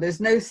this world. There's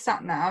no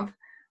sat nav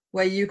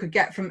where you could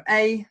get from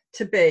A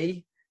to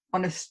B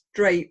on a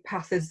straight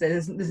path. Is there?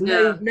 There's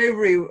no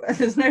route.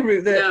 There's no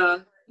route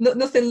that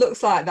nothing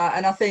looks like that.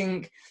 And I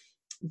think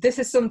this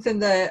is something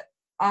that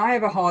I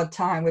have a hard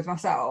time with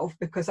myself,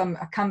 because I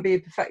can be a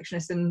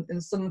perfectionist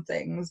in some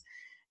things.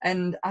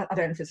 And I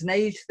don't know if it's an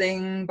age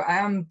thing, but I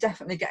am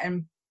definitely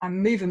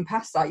I'm moving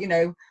past that. You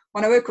know,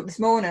 when I woke up this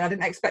morning, I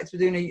didn't expect to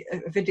be doing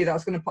a video that I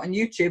was going to put on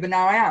YouTube, and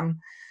now I am.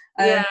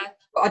 Yeah.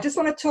 But I just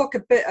want to talk a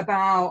bit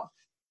about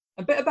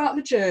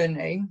the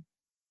journey,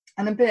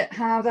 and a bit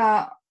how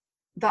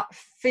that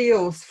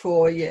feels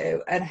for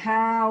you, and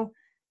how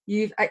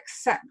you've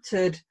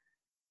accepted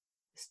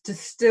to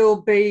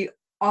still be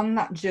on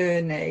that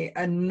journey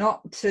and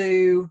not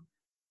to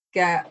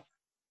get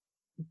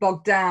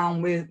bogged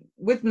down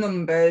with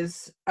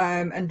numbers,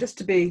 and just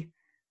to be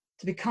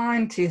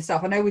kind to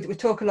yourself. I know we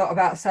talk a lot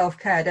about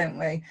self-care, don't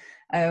we?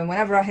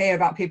 Whenever I hear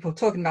about people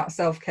talking about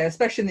self-care,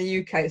 especially in the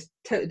UK, it's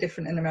totally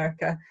different in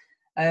America.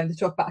 They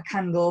talk about a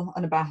candle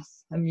and a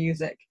bath and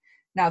music.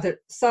 Now, the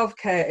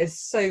self-care is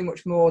so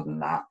much more than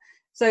that.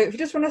 So if you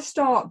just want to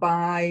start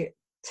by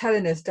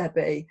telling us,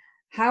 Debbie,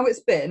 how it's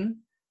been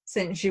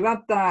since you had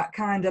that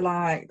kind of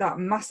like that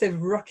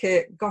massive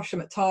rocket, gosh,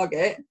 I'm at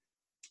target,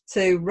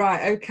 to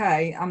right,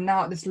 okay, I'm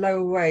now at this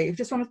lower weight. If you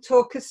just want to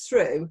talk us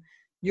through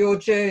your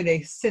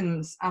journey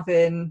since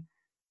having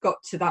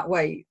got to that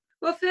weight.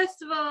 Well,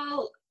 first of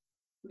all,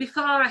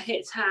 before I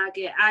hit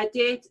target, I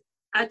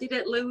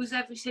didn't lose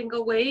every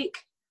single week.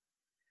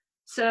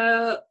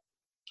 So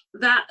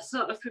that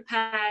sort of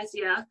prepares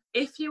you.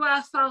 If you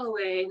are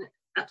following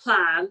a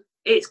plan,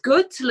 it's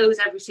good to lose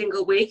every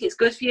single week. It's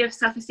good for your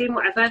self-esteem,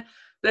 whatever,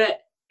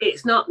 but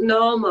it's not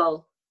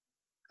normal,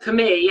 for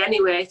me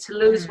anyway, to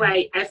lose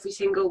weight every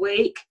single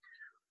week.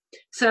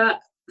 So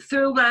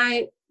through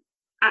my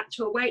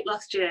actual weight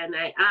loss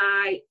journey,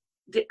 I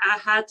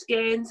had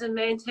gains and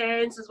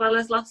maintains as well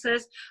as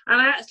losses,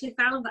 and I actually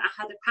found that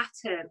I had a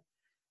pattern.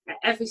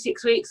 Every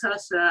 6 weeks or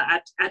so,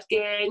 I'd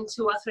gain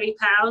 2 or 3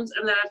 pounds,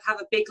 and then I'd have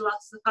a big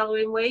loss the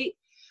following week.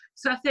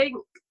 So I think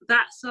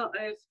that sort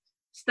of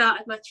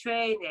started my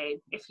training,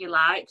 if you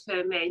like,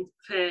 for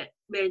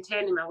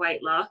maintaining my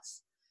weight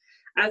loss.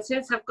 And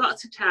since I've got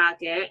to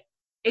target,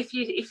 if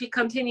you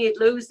continued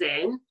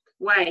losing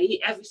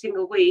weight every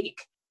single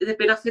week, there'd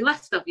be nothing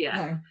left of you.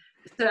 No.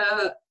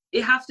 So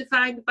you have to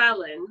find a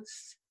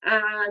balance,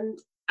 and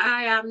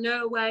I am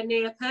nowhere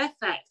near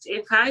perfect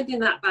in finding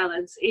that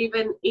balance.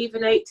 Even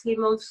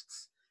 18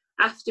 months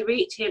after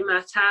reaching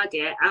my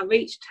target, I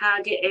reached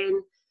target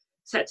in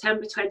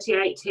September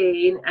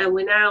 2018, and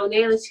we're now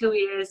nearly 2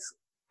 years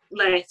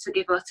later,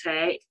 give or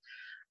take,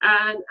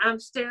 and I'm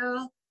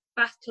still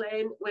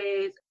battling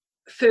with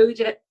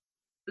food,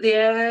 the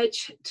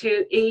urge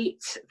to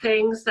eat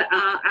things that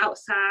are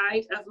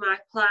outside of my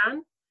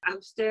plan.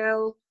 I'm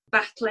still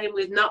battling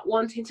with not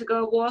wanting to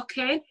go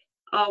walking,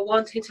 or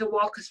wanting to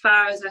walk as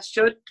far as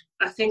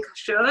I think I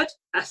should.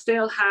 I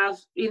still have,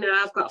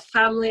 I've got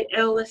family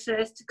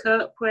illnesses to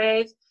cope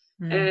with.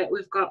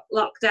 We've got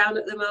lockdown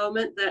at the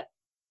moment that,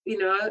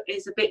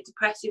 is a bit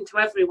depressing to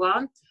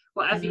everyone,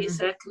 whatever your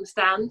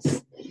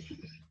circumstance.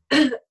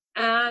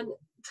 And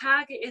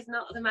target is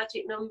not the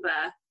magic number.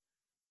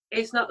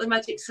 It's not the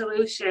magic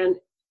solution.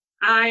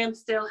 I am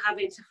still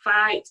having to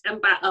fight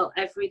and battle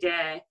every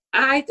day.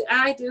 I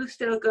do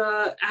still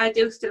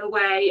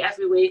weigh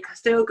every week. I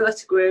still go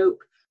to group.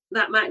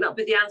 That might not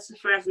be the answer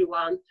for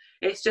everyone.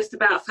 It's just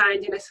about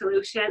finding a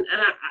solution.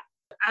 And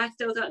I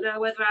still don't know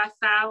whether I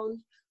found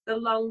the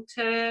long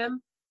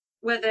term,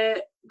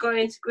 whether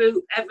going to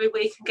group every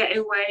week and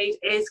getting weighed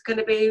is going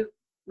to be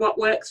what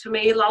works for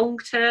me long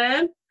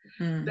term.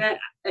 But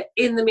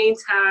in the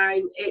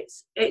meantime,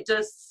 it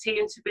does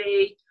seem to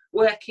be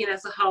working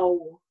as a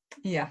whole.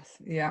 Yes,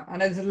 yeah. I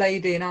know there's a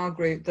lady in our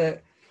group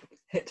that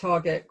hit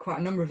target quite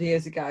a number of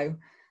years ago,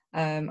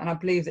 and I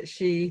believe that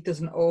she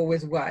doesn't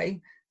always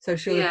weigh, so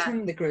she'll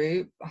attend the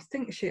group.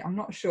 I'm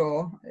not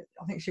sure,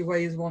 I think she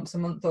weighs once a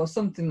month or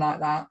something like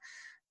that.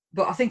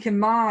 But I think in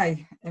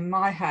my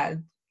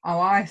head,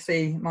 how I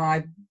see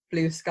my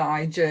blue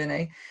sky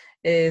journey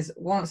is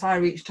once I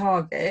reach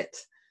target,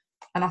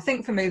 and I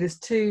think for me there's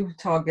 2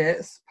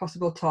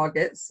 possible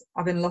targets.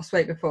 I've been lost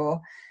weight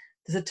before.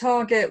 There's a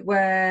target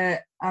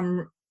where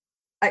I'm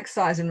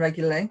exercising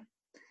regularly,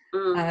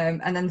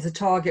 and then there's a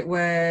target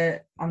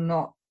where I'm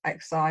not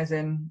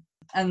exercising.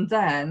 And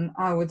then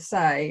I would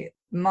say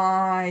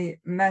my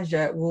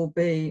measure will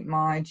be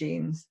my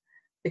jeans,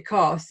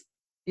 because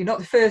you're not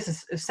the first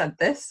to have said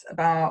this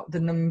about the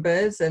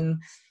numbers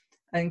and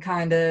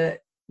kind of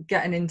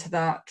getting into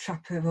that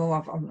trap of,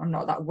 I'm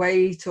not that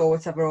weight or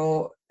whatever,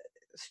 or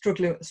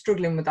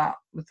struggling with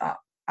that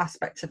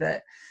aspect of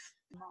it.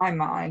 In my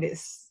mind,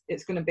 it's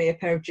going to be a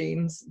pair of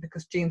jeans,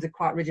 because jeans are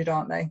quite rigid,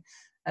 aren't they?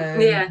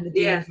 The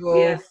jeans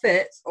will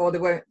fit, or they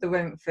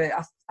won't fit.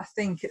 I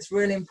think it's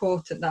really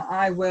important that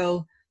I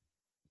will,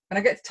 when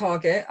I get to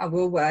target, I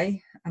will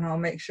weigh, and I'll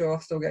make sure I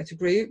still go to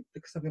group,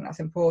 because I think that's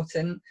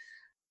important.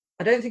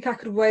 I don't think I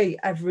could weigh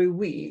every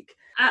week.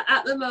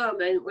 At the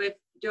moment,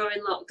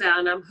 during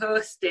lockdown, I'm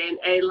hosting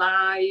a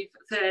live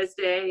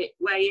Thursday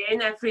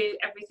weigh-in every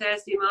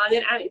Thursday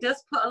morning, and it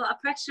does put a lot of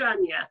pressure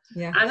on you.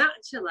 Yeah. And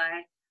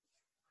actually,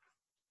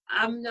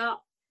 I'm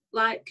not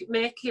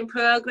making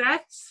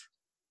progress,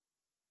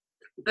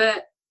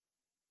 but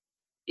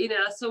you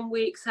know, some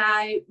weeks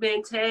I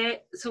maintain,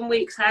 some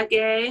weeks I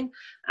gain,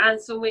 and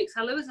some weeks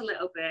I lose a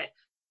little bit.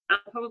 And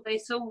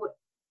probably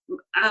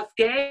I've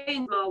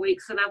gained more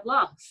weeks than I've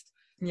lost.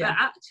 Yeah. But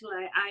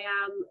actually,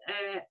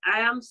 I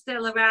am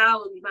still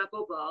around my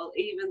bubble,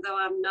 even though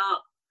I'm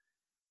not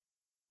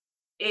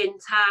in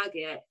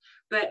target.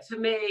 But for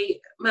me,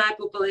 my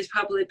bubble is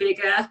probably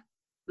bigger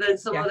than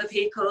some other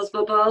people's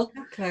bubble.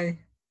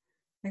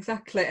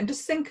 Exactly. And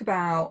just think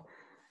about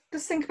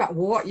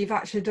what you've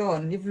actually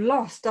done. You've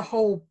lost a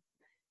whole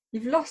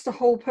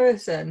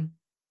person.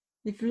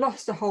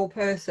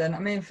 I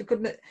mean, for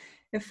goodness,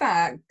 in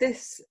fact,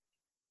 this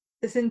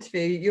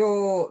interview,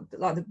 you're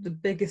like the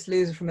biggest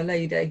loser from a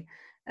lady,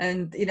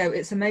 and you know,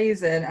 it's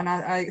amazing. And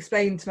I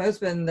explained to my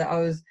husband that I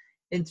was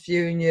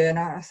interviewing you, and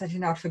I said, you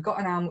know, I'd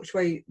forgotten how much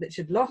weight that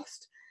you'd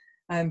lost,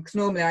 because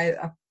normally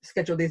I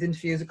schedule these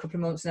interviews a couple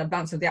of months in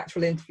advance of the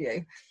actual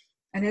interview.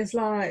 And it's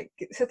like,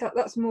 said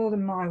that's more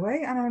than my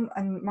weight, and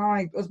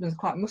my husband's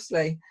quite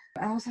muscly.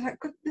 And I was like,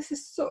 God, this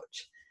is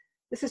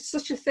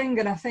such a thing.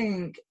 And I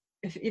think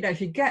if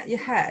you get your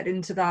head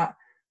into that,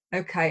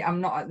 okay,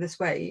 I'm not at this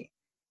weight,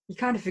 you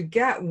kind of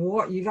forget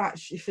what you've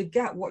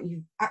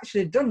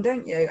actually done,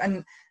 don't you?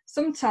 And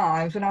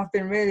sometimes when I've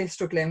been really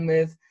struggling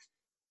with,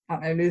 I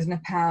don't know, losing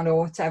a pound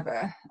or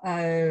whatever,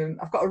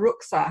 I've got a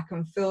rucksack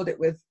and filled it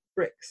with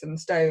bricks and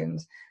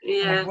stones,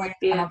 and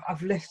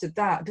I've lifted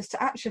that just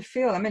to actually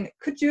feel. I mean,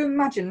 could you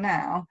imagine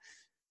now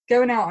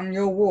going out on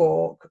your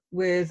walk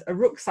with a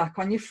rucksack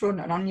on your front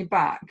and on your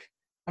back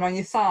and on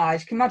your side?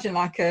 You can imagine,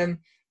 like,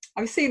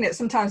 I've seen it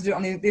sometimes do it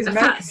on these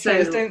American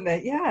shows, don't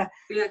they? Yeah.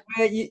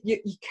 Where you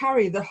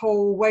carry the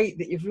whole weight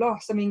that you've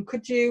lost. I mean,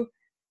 could you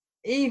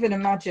even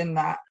imagine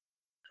that?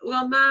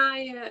 Well,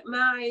 my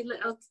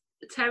little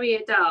terrier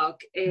dog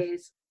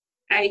is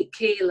 8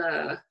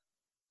 kilo.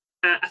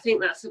 I think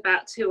that's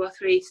about 2 or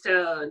 3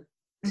 stone,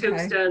 2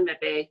 stone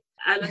maybe.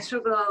 And I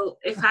struggle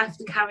if I have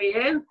to carry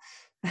him,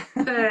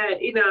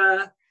 you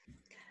know.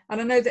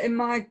 And I know that in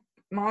my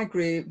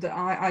group that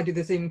I do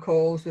the Zoom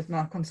calls with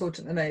my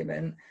consultant at the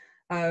moment,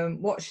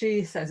 what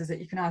she says is that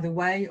you can either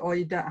weigh or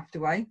you don't have to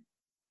weigh.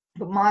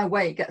 But my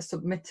weight gets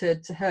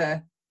submitted to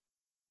her.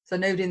 So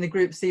nobody in the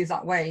group sees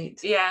that weight.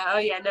 Yeah, oh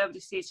yeah,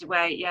 nobody sees your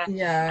weight, yeah.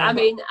 Yeah. I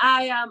mean,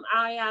 I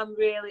am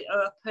really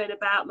open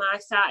about my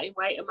starting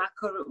weight and my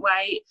current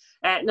weight.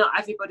 Not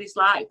everybody's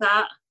like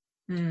that.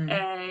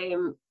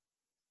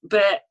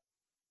 But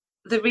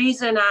the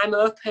reason I'm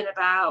open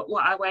about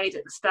what I weighed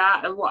at the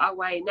start and what I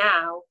weigh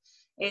now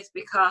is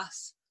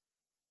because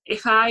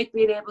if I'd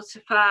been able to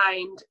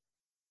find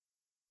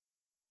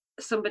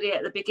somebody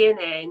at the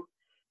beginning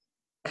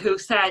who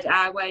said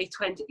I weigh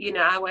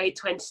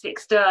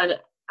 26 stone,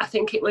 I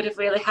think it would have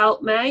really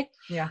helped me.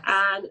 Yeah.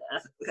 And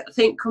I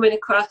think coming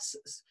across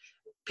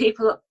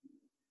people,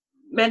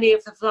 many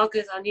of the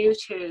vloggers on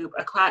YouTube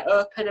are quite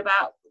open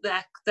about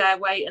their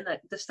weight and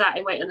the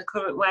starting weight and the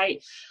current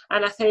weight.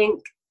 And I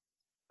think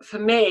for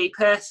me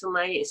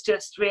personally, it's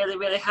just really,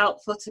 really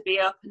helpful to be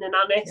open and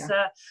honest.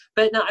 Yeah.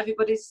 But not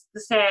everybody's the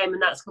same,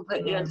 and that's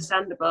completely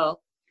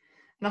understandable.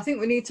 And I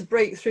think we need to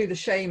break through the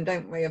shame,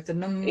 don't we, of the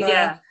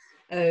number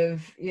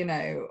of, you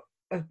know,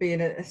 of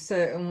being a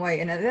certain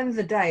weight. And at the end of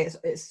the day,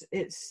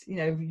 it's you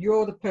know,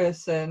 you're the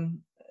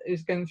person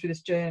who's going through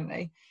this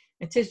journey.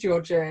 It is your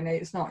journey.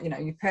 It's not, you know,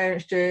 your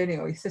parents' journey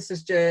or your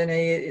sister's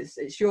journey.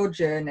 It's your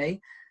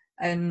journey,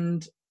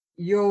 and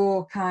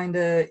your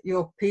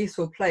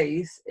peaceful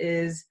place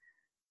is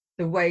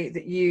the weight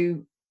that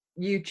you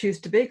choose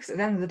to be. Because at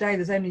the end of the day,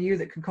 there's only you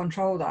that can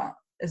control that,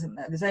 isn't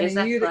there? There's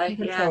only you that can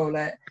control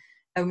it.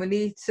 And we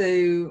need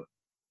to,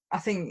 I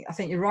think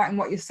you're right in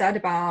what you said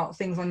about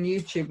things on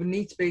YouTube. We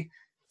need to be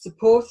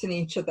supporting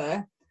each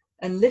other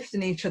and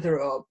lifting each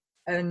other up,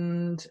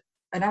 and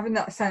having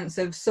that sense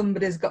of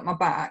somebody's got my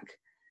back,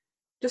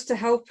 just to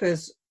help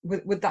us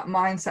with that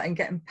mindset and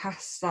getting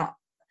past that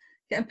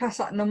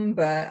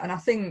number. And I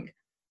think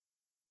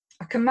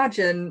I can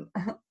imagine,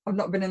 I've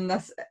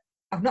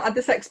not had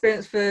this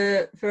experience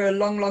for a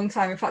long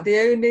time. In fact,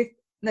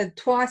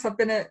 twice I've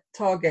been at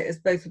Target has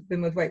both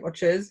been with Weight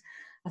Watchers.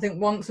 I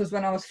think once was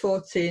when I was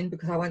 14,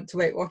 because I went to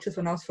Weight Watchers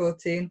when I was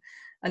 14,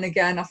 and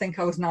again I think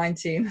I was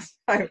 19.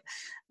 But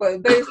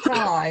both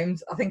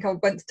times I think I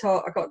went to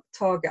I got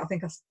Target. I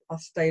think I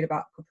stayed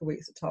about a couple of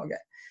weeks at Target.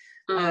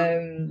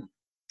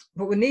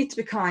 But we need to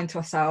be kind to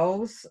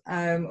ourselves,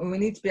 and we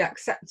need to be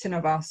accepting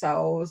of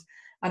ourselves.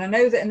 And I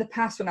know that in the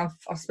past, when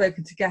I've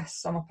spoken to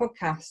guests on my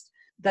podcast,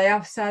 they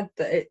have said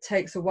that it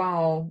takes a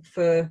while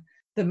for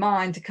the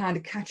mind to kind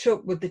of catch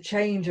up with the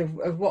change of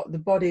what the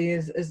body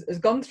has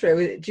gone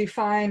through. Do you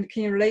find,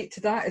 can you relate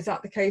to that? Is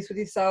that the case with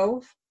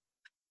yourself?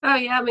 Oh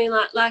yeah, I mean,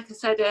 like I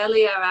said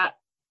earlier,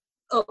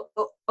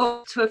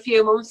 up to a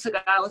few months ago,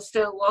 I was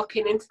still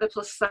walking into the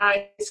plus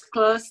size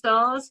clothes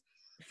stores.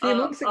 A few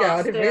months ago,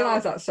 I didn't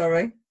realise that.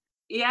 Sorry.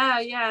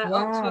 Yeah.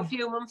 Wow. Up to a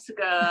few months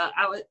ago,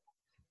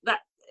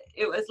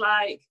 it was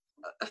like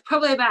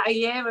probably about a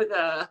year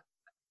ago.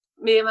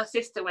 Me and my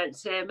sister went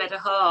to Meadow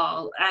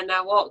Hall, and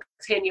I walked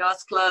in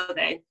Yours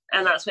Clothing,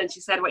 and that's when she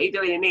said, "What are you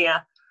doing in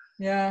here?"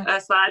 Yeah. I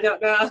was like, "I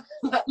don't know.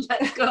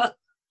 Let's go."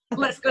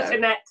 let's go to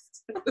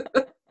next.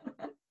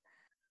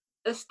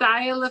 The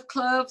style of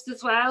clothes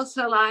as well.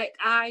 So like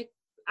I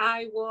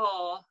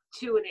wore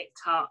tunic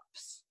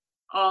tops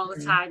all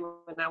the time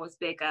when I was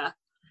bigger,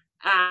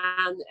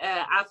 and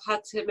I've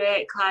had to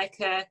make like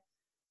a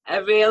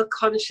real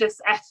conscious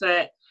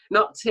effort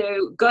not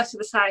to go to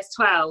the size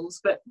 12s,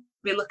 but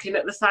be looking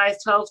at the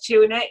size 12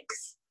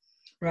 tunics.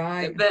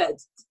 Right. But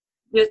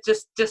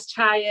just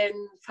try and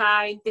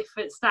find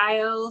different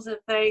styles and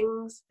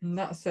things. And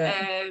that's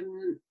it.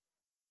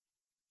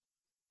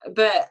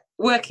 But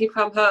working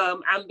from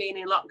home and being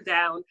in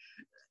lockdown,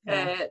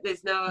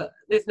 there's no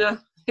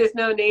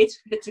need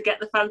to get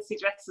the fancy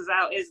dresses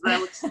out, is there?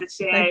 Which is a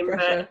shame.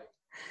 But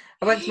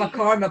I went to my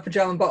car in my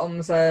pajama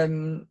bottoms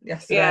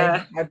yesterday.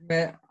 Yeah. I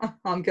admit,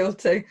 I'm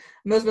guilty.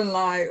 My husband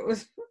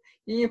was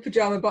you in your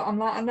pajama bottom. I'm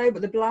like, I know,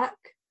 but they're black.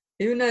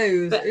 Who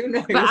knows? Who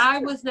knows? But I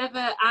was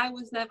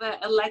never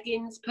a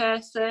leggings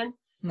person.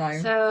 No.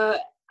 So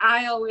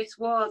I always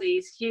wore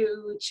these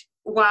huge,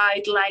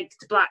 wide-legged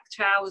black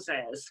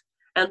trousers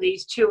and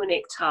these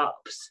tunic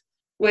tops,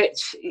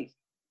 which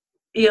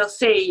you'll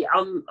see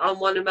on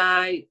one of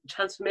my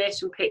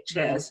transformation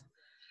pictures.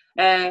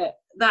 Yeah.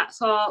 That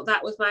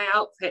was my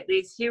outfit,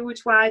 these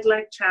huge wide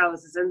leg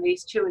trousers and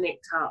these tunic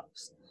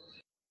tops.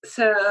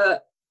 So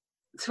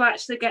to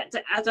actually get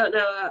to, I don't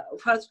know,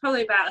 I was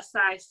probably about a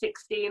size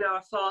 16 or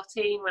a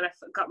 14 when I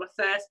got my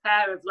first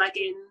pair of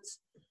leggings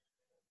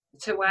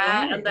to wear.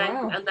 Right, and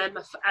then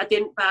I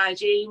didn't buy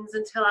jeans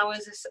until I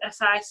was a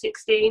size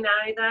 16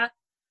 either.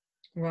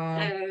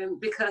 Wow.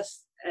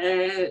 Because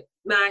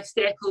my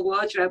staple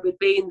wardrobe had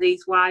been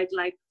these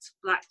wide-legged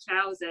black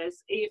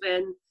trousers,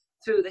 even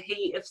through the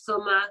heat of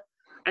summer.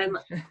 And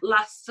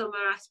last summer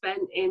I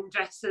spent in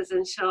dresses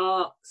and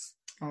shorts.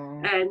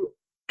 Oh. And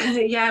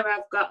yeah,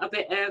 I've got a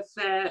bit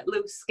of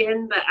loose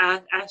skin, but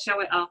I show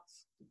it off.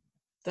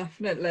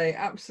 Definitely,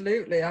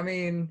 absolutely. I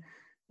mean,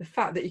 the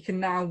fact that you can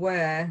now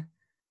wear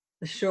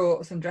the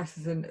shorts and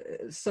dresses in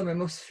summer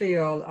must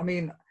feel, I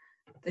mean,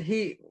 the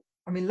heat,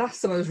 I mean,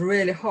 last summer was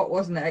really hot,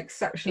 wasn't it?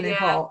 Exceptionally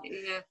hot.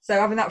 Yeah. So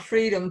having that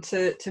freedom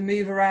to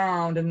move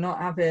around and not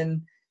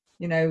having,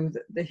 you know,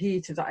 the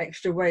heat of that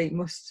extra weight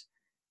must,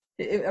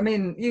 I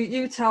mean,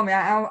 you tell me,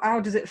 how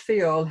does it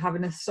feel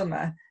having a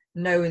summer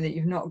knowing that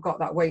you've not got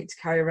that weight to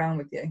carry around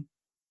with you?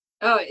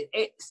 Oh,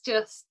 it's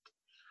just,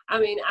 I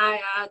mean,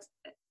 I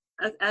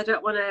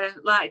don't want to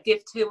like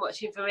give too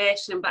much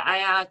information, but I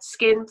had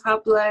skin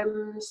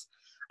problems,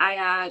 I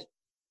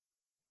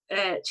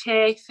had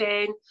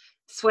chafing,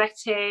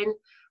 sweating.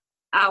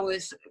 I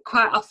was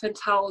quite often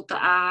told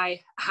that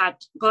I had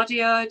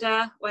body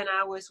odour when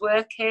I was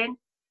working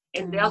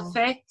in the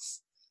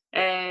office.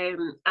 I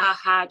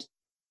had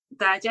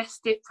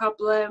digestive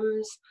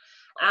problems,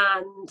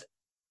 and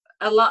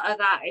a lot of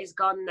that is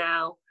gone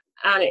now,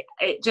 and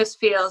it just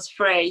feels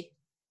free.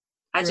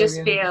 I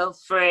just feel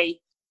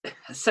free.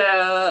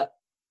 So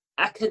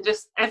I can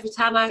just, every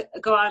time I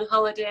go on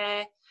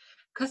holiday,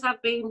 because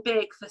I've been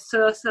big for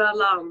so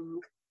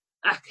long,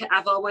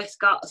 I've always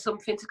got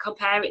something to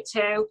compare it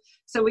to.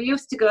 So we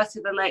used to go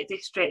to the Lake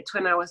District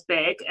when I was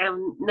big,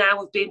 and now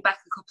we've been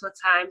back a couple of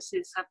times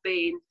since I've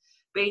been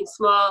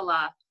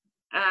smaller.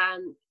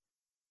 And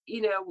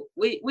you know,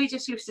 we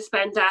just used to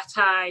spend our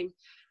time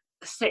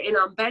sitting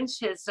on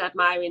benches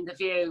admiring the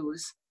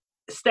views,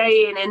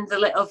 staying in the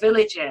little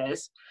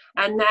villages,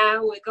 and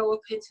now we go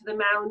up into the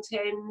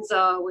mountains,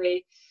 or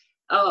we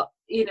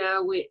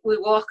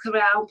walk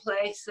around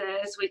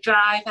places, we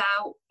drive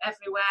out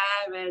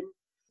everywhere, and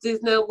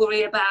there's no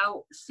worry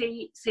about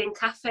seats in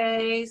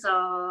cafes,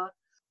 or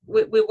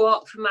we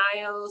walk for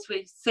miles,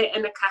 we sit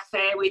in a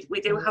cafe,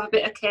 we do have a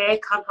bit of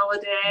cake on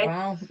holiday.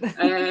 Wow.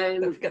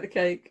 Don't forget the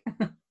cake.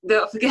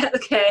 Don't forget the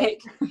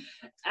cake.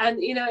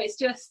 And you know, it's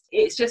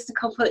just a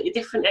completely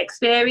different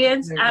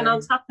experience. Okay. And on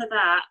top of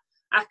that,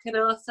 I can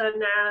also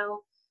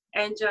now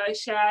enjoy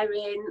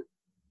sharing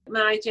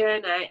my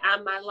journey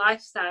and my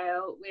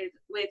lifestyle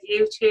with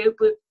YouTube,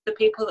 with the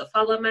people that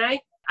follow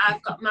me.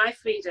 I've got my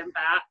freedom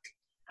back,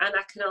 and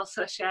I can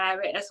also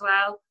share it as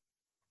well.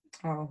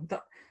 Oh,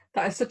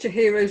 that is such a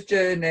hero's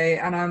journey,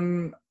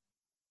 and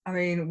I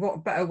mean,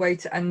 what better way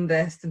to end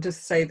this than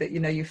just say that, you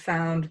know, you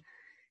found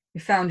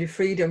your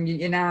freedom.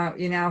 You're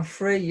now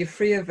free. You're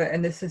free of it,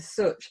 and this is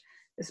such,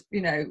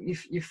 you know,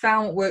 you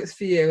found what works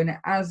for you, and it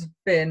has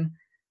been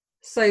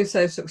so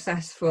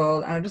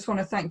successful. And I just want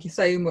to thank you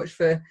so much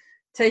for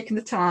taking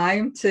the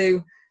time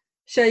to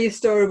share your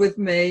story with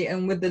me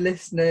and with the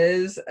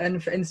listeners,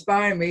 and for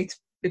inspiring me to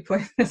be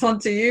putting this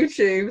onto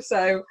YouTube.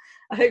 So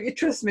I hope you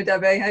trust me,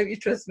 Debbie. I hope you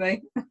trust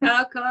me.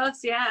 Of course,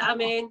 yeah. I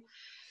mean,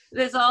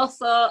 there's all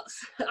sorts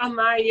on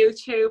my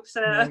YouTube,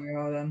 so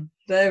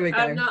there we go.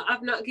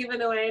 I've not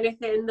given away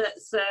anything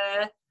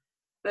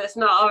that's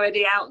not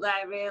already out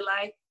there,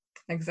 really.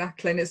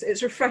 Exactly, and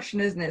it's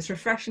refreshing, isn't it? It's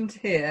refreshing to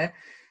hear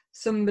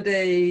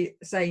somebody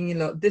saying,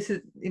 look, this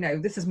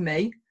is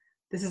me,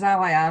 this is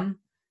how I am,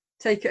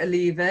 take it or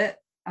leave it.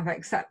 I've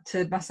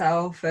accepted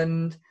myself,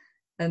 and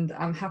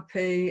I'm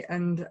happy,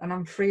 and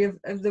I'm free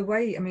of the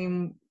weight. I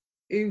mean,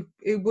 who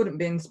wouldn't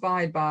be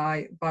inspired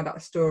by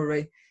that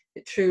story?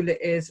 It truly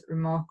is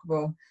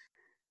remarkable.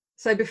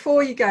 So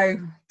before you go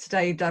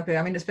today, Debbie,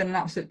 I mean, it's been an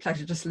absolute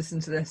pleasure just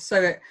listening to this.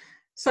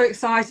 So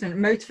exciting. It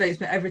motivates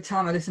me every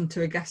time I listen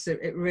to a guest.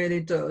 It really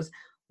does.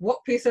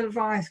 What piece of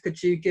advice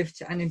could you give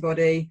to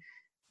anybody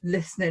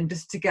listening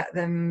just to get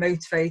them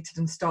motivated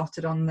and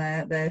started on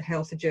their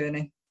healthy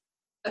journey?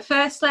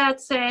 Firstly,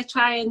 I'd say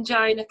try and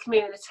join a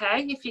community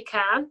if you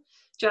can.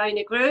 Join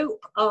a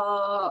group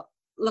or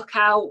look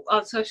out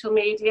on social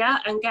media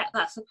and get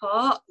that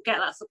support. Get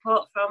that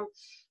support from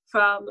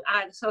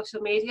either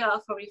social media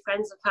or from your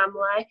friends and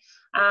family.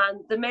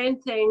 And the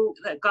main thing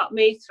that got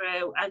me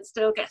through and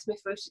still gets me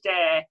through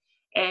today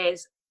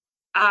is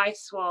I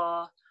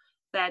swore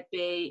there'd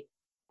be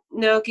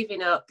no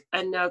giving up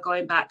and no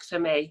going back for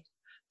me.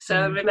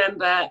 So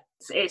remember,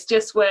 it's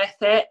just worth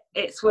it.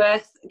 It's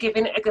worth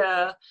giving it a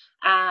go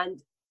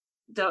and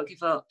don't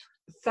give up.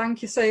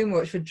 Thank you so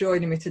much for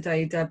joining me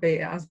today, Debbie.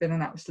 It has been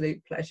an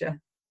absolute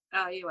pleasure.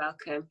 Oh, you're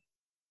welcome.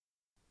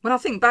 When I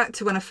think back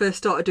to when I first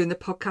started doing the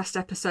podcast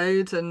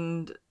episodes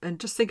and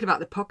just thinking about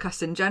the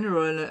podcast in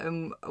general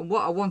and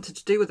what I wanted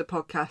to do with the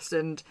podcast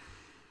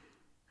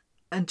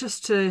and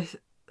just to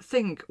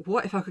think,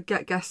 what if I could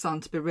get guests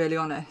on, to be really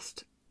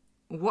honest?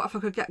 What if I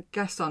could get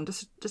guests on,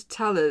 just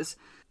tell us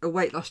a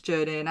weight loss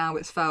journey and how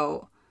it's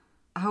felt?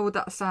 How would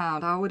that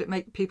sound? How would it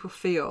make people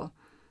feel?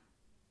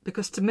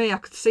 Because to me, I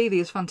could see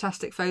these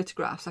fantastic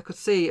photographs. I could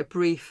see a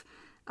brief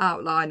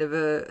outline of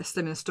a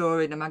slimming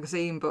story in a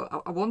magazine, but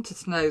I wanted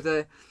to know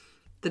the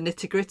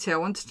nitty-gritty. I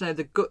wanted to know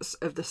the guts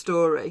of the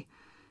story.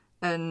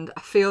 And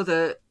I feel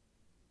that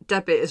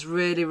Debbie has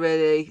really,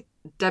 really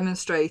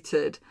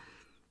demonstrated,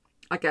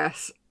 I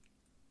guess,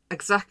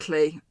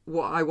 exactly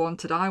what I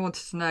wanted. I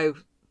wanted to know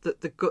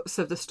the guts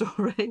of the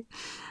story.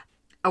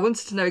 I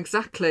wanted to know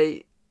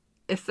exactly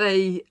if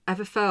they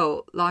ever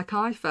felt like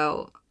I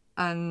felt.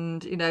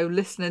 And, you know,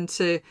 listening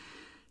to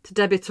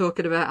Debbie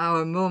talking about how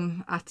her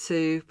mum had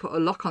to put a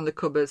lock on the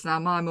cupboards. Now,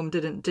 my mum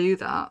didn't do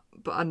that,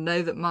 but I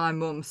know that my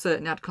mum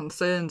certainly had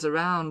concerns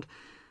around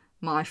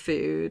my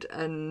food.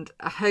 And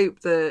I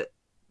hope that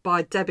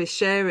by Debbie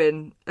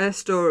sharing her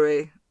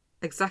story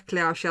exactly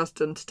how she has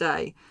done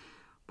today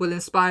will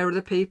inspire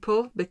other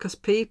people, because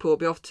people will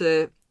be able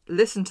to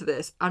listen to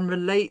this and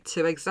relate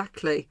to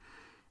exactly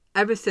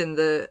everything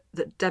that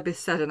Debbie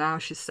said and how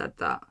she said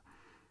that.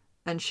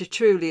 And she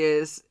truly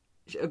is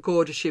a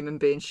gorgeous human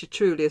being. She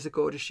truly is a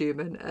gorgeous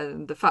human.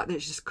 And the fact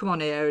that she's come on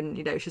here and,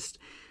 you know,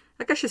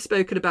 I guess she's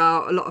spoken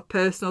about a lot of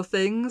personal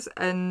things,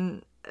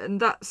 and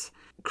that's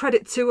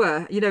credit to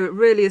her. You know, it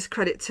really is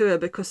credit to her,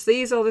 because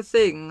these are the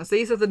things,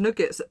 these are the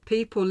nuggets that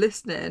people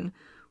listening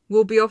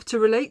will be able to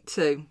relate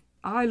to.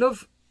 I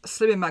love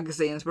slimming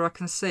magazines where I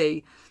can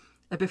see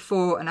a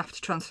before and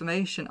after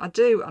transformation. I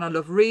do, and I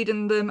love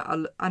reading them,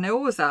 and I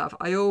always have.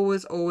 I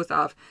always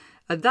have.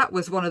 And that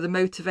was one of the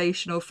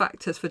motivational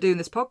factors for doing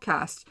this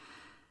podcast,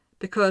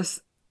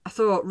 because I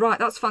thought, right,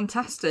 that's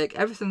fantastic.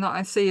 Everything that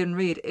I see and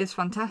read is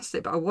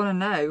fantastic, but I want to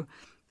know.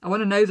 I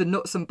want to know the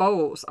nuts and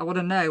bolts. I want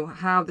to know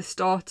how this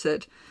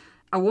started.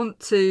 I want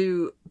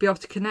to be able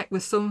to connect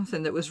with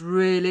something that was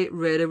really,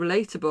 really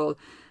relatable.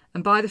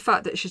 And by the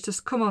fact that she's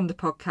just come on the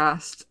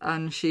podcast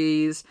and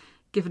she's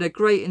given a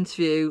great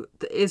interview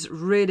that is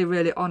really,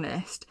 really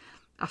honest,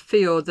 I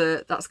feel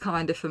that that's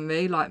kind of, for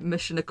me, like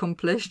mission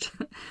accomplished.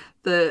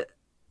 That,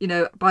 you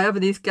know, by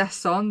having these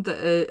guests on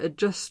that are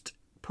just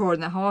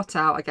pouring their heart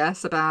out, I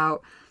guess,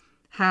 about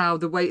how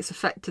the weight's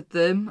affected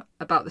them,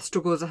 about the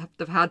struggles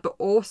they've had, but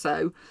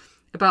also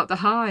about the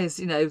highs,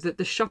 you know,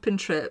 the shopping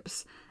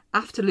trips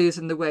after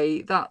losing the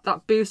weight,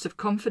 that boost of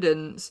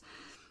confidence.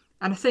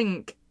 And I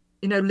think,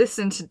 you know,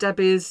 listening to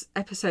Debbie's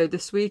episode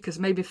this week has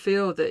made me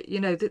feel that, you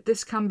know, that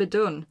this can be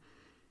done.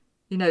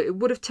 You know, it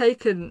would have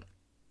taken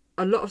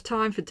a lot of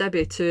time for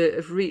Debbie to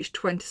have reached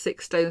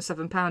 26 stone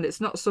 7 pound.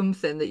 It's not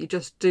something that you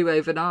just do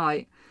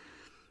overnight.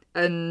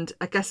 And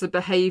I guess the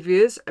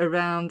behaviours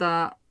around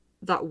that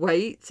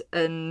weight,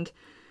 and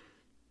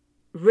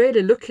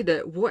really looking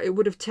at what it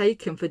would have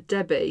taken for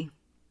Debbie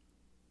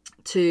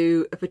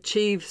to have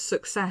achieved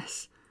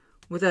success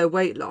with her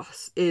weight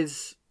loss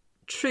is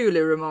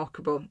truly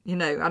remarkable. You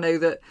know, I know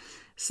that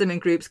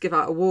slimming groups give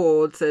out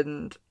awards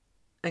and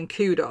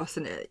kudos,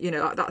 and you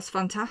know, that's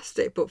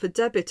fantastic. But for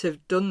Debbie to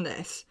have done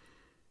this,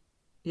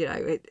 you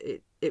know,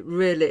 it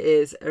really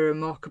is a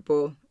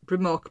remarkable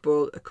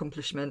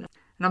accomplishment.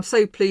 And I'm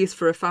so pleased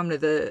for a family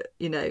that,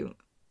 you know,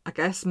 I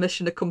guess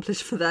mission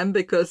accomplished for them,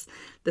 because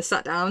they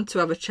sat down to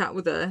have a chat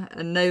with her,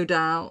 and no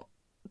doubt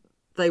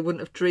they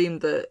wouldn't have dreamed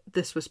that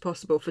this was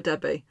possible for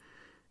Debbie.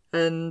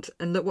 And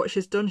look what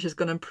she's done. She's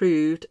gone and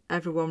proved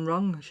everyone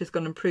wrong. She's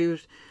gone and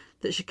proved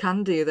that she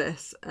can do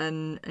this,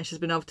 and she's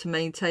been able to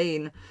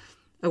maintain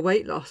a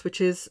weight loss,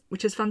 which is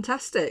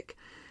fantastic.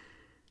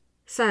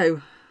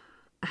 So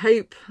I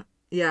hope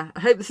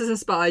this has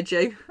inspired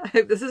you.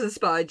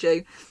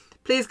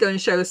 Please go and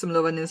show her some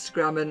love on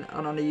Instagram and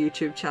on a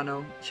YouTube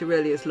channel. She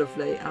really is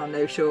lovely, and I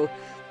know she'll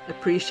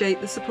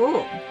appreciate the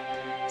support.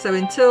 So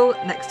until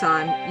next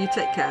time, you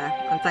take care,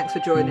 and thanks for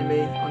joining me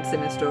on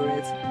Slimming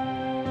Stories.